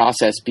have the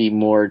process be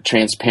more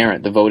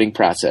transparent, the voting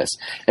process.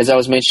 As I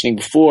was mentioning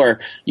before,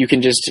 you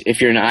can just, if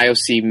you're an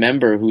IOC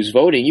member who's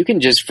voting, you can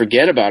just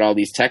forget about all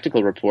these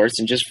technical reports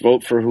and just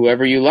vote for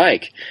whoever you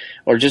like,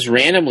 or just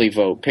randomly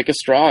vote, pick a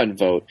straw and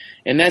vote.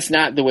 And that's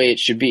not the way it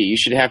should be. You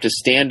should have to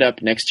stand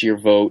up next to your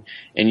vote,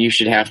 and you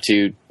should have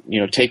to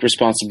take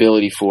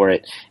responsibility for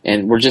it.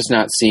 And we're just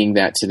not seeing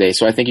that today.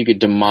 So I think you could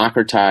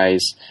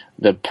democratize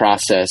the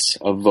process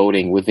of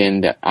voting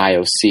within the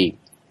IOC.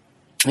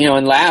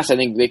 And last, I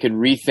think they could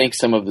rethink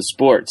some of the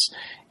sports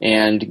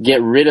and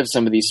get rid of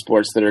some of these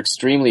sports that are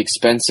extremely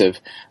expensive,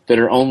 that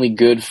are only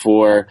good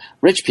for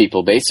rich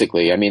people,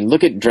 basically. I mean,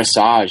 look at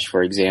dressage,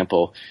 for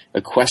example,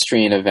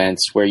 equestrian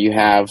events where you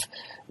have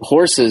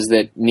horses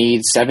that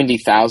need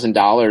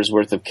 $70,000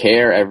 worth of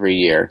care every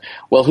year.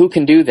 Well, who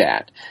can do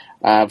that?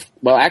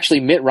 Well, actually,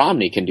 Mitt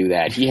Romney can do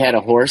that. He had a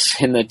horse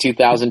in the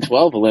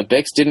 2012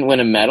 Olympics, didn't win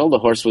a medal. The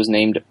horse was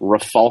named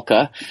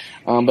Rafalka.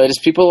 But it's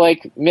people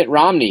like Mitt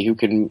Romney who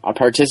can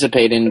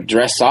participate in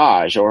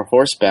dressage or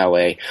horse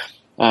ballet.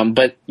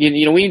 But we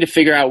need to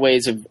figure out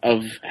ways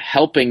of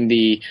helping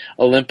the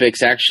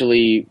Olympics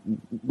actually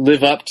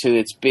live up to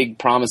its big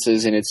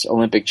promises in its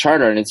Olympic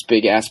charter and its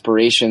big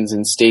aspirations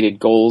and stated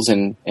goals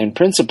and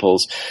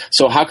principles.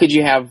 So how could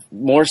you have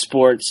more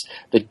sports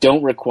that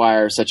don't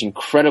require such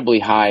incredibly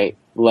high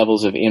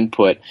levels of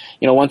input?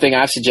 One thing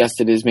I've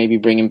suggested is maybe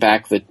bringing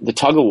back the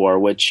tug of war,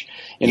 which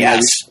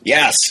yes,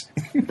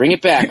 bring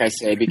it back, I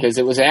say, because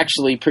it was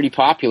actually pretty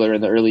popular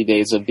in the early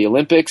days of the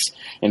Olympics.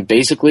 And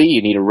basically,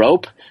 you need a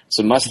rope,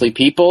 some muscly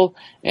people,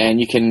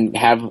 and you can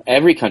have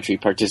every country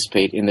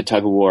participate in the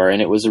tug of war. And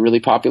it was a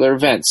really popular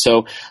event.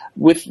 So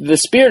with the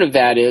spirit of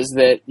that is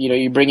that,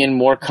 you bring in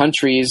more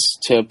countries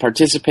to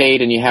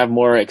participate and you have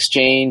more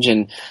exchange.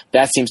 And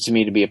that seems to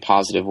me to be a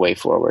positive way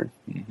forward.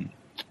 Mm-hmm.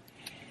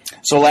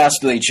 So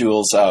lastly,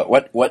 Jules,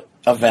 what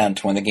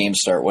event, when the games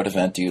start, what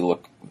event do you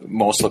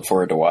most look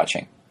forward to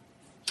watching?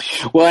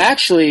 Well,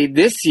 actually,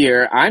 this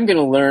year I'm going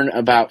to learn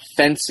about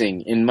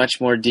fencing in much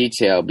more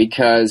detail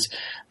because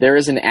there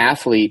is an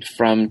athlete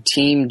from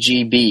Team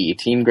GB,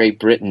 Team Great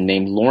Britain,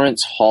 named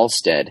Lawrence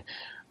Halstead,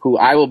 who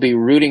I will be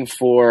rooting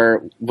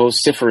for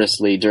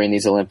vociferously during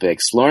these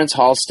Olympics. Lawrence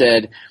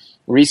Halstead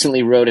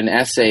recently wrote an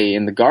essay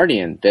in The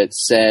Guardian that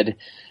said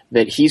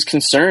that he's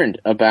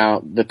concerned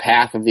about the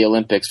path of the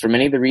Olympics for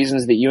many of the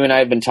reasons that you and I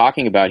have been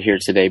talking about here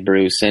today,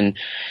 Bruce. And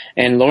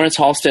Lawrence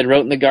Halstead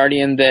wrote in The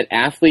Guardian that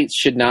athletes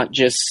should not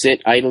just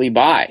sit idly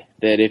by,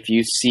 that if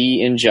you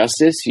see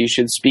injustice, you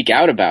should speak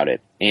out about it.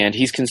 And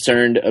he's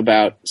concerned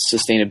about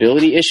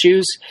sustainability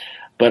issues,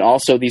 but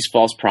also these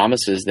false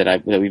promises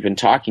that we've been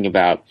talking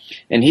about.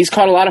 And he's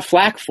caught a lot of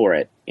flack for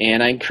it.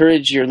 And I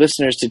encourage your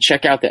listeners to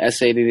check out the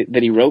essay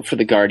that he wrote for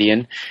The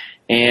Guardian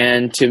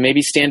and to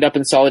maybe stand up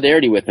in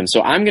solidarity with him.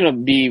 So I'm going to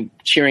be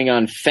cheering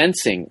on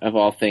fencing, of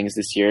all things,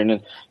 this year.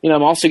 And,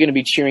 I'm also going to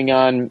be cheering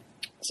on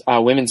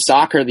women's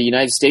soccer, the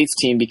United States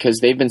team, because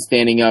they've been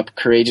standing up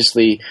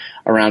courageously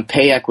around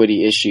pay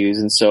equity issues.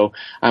 And so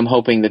I'm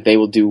hoping that they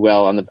will do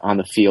well on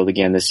the field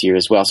again this year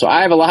as well. So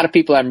I have a lot of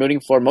people I'm rooting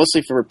for,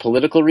 mostly for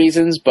political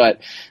reasons, but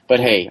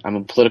hey, I'm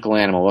a political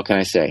animal. What can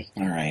I say?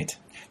 All right.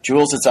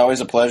 Jules, it's always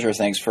a pleasure.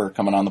 Thanks for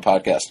coming on the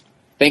podcast.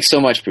 Thanks so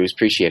much, Bruce.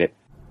 Appreciate it.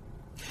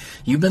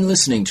 You've been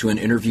listening to an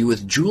interview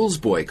with Jules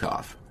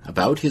Boykoff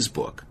about his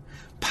book,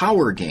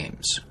 Power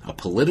Games, A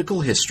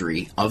Political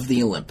History of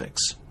the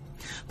Olympics,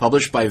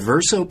 published by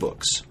Verso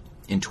Books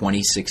in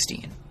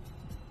 2016.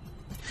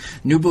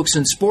 New Books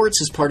in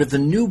Sports is part of the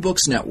New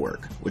Books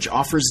Network, which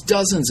offers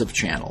dozens of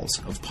channels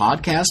of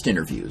podcast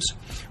interviews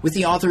with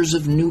the authors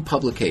of new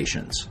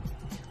publications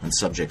on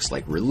subjects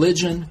like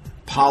religion,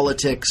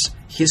 politics,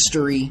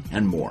 history,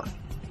 and more.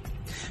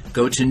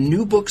 Go to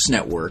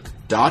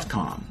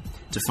newbooksnetwork.com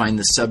to find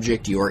the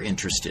subject you're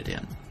interested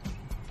in.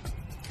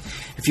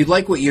 If you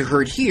like what you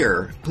heard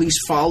here, please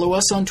follow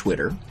us on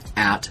Twitter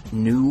at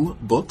New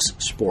Books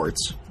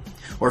Sports,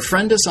 or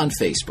friend us on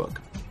Facebook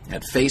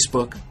at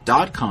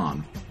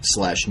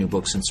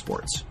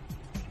facebook.com/newbooksinsports.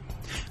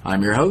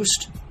 I'm your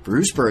host,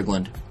 Bruce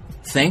Berglund.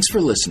 Thanks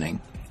for listening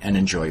and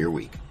enjoy your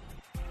week.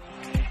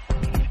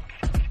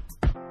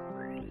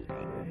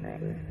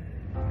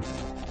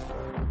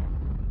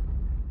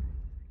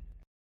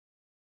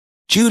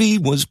 Judy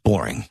was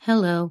boring.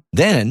 Hello.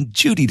 Then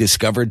Judy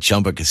discovered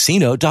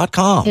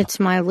ChumbaCasino.com. It's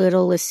my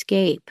little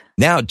escape.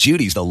 Now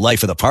Judy's the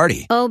life of the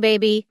party. Oh,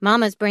 baby,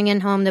 mama's bringing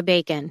home the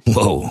bacon.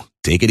 Whoa,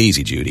 take it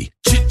easy, Judy.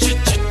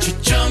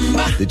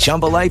 The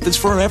Chumba life is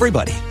for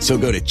everybody. So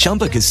go to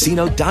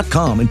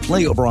ChumbaCasino.com and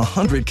play over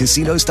 100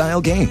 casino-style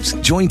games.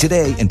 Join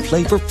today and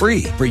play for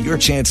free for your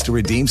chance to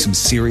redeem some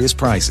serious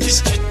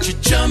prizes.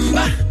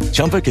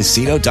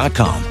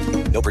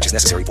 ChumbaCasino.com. No purchase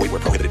necessary. Void where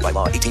prohibited by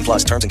law.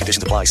 18+ terms and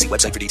conditions apply. See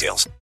website for details.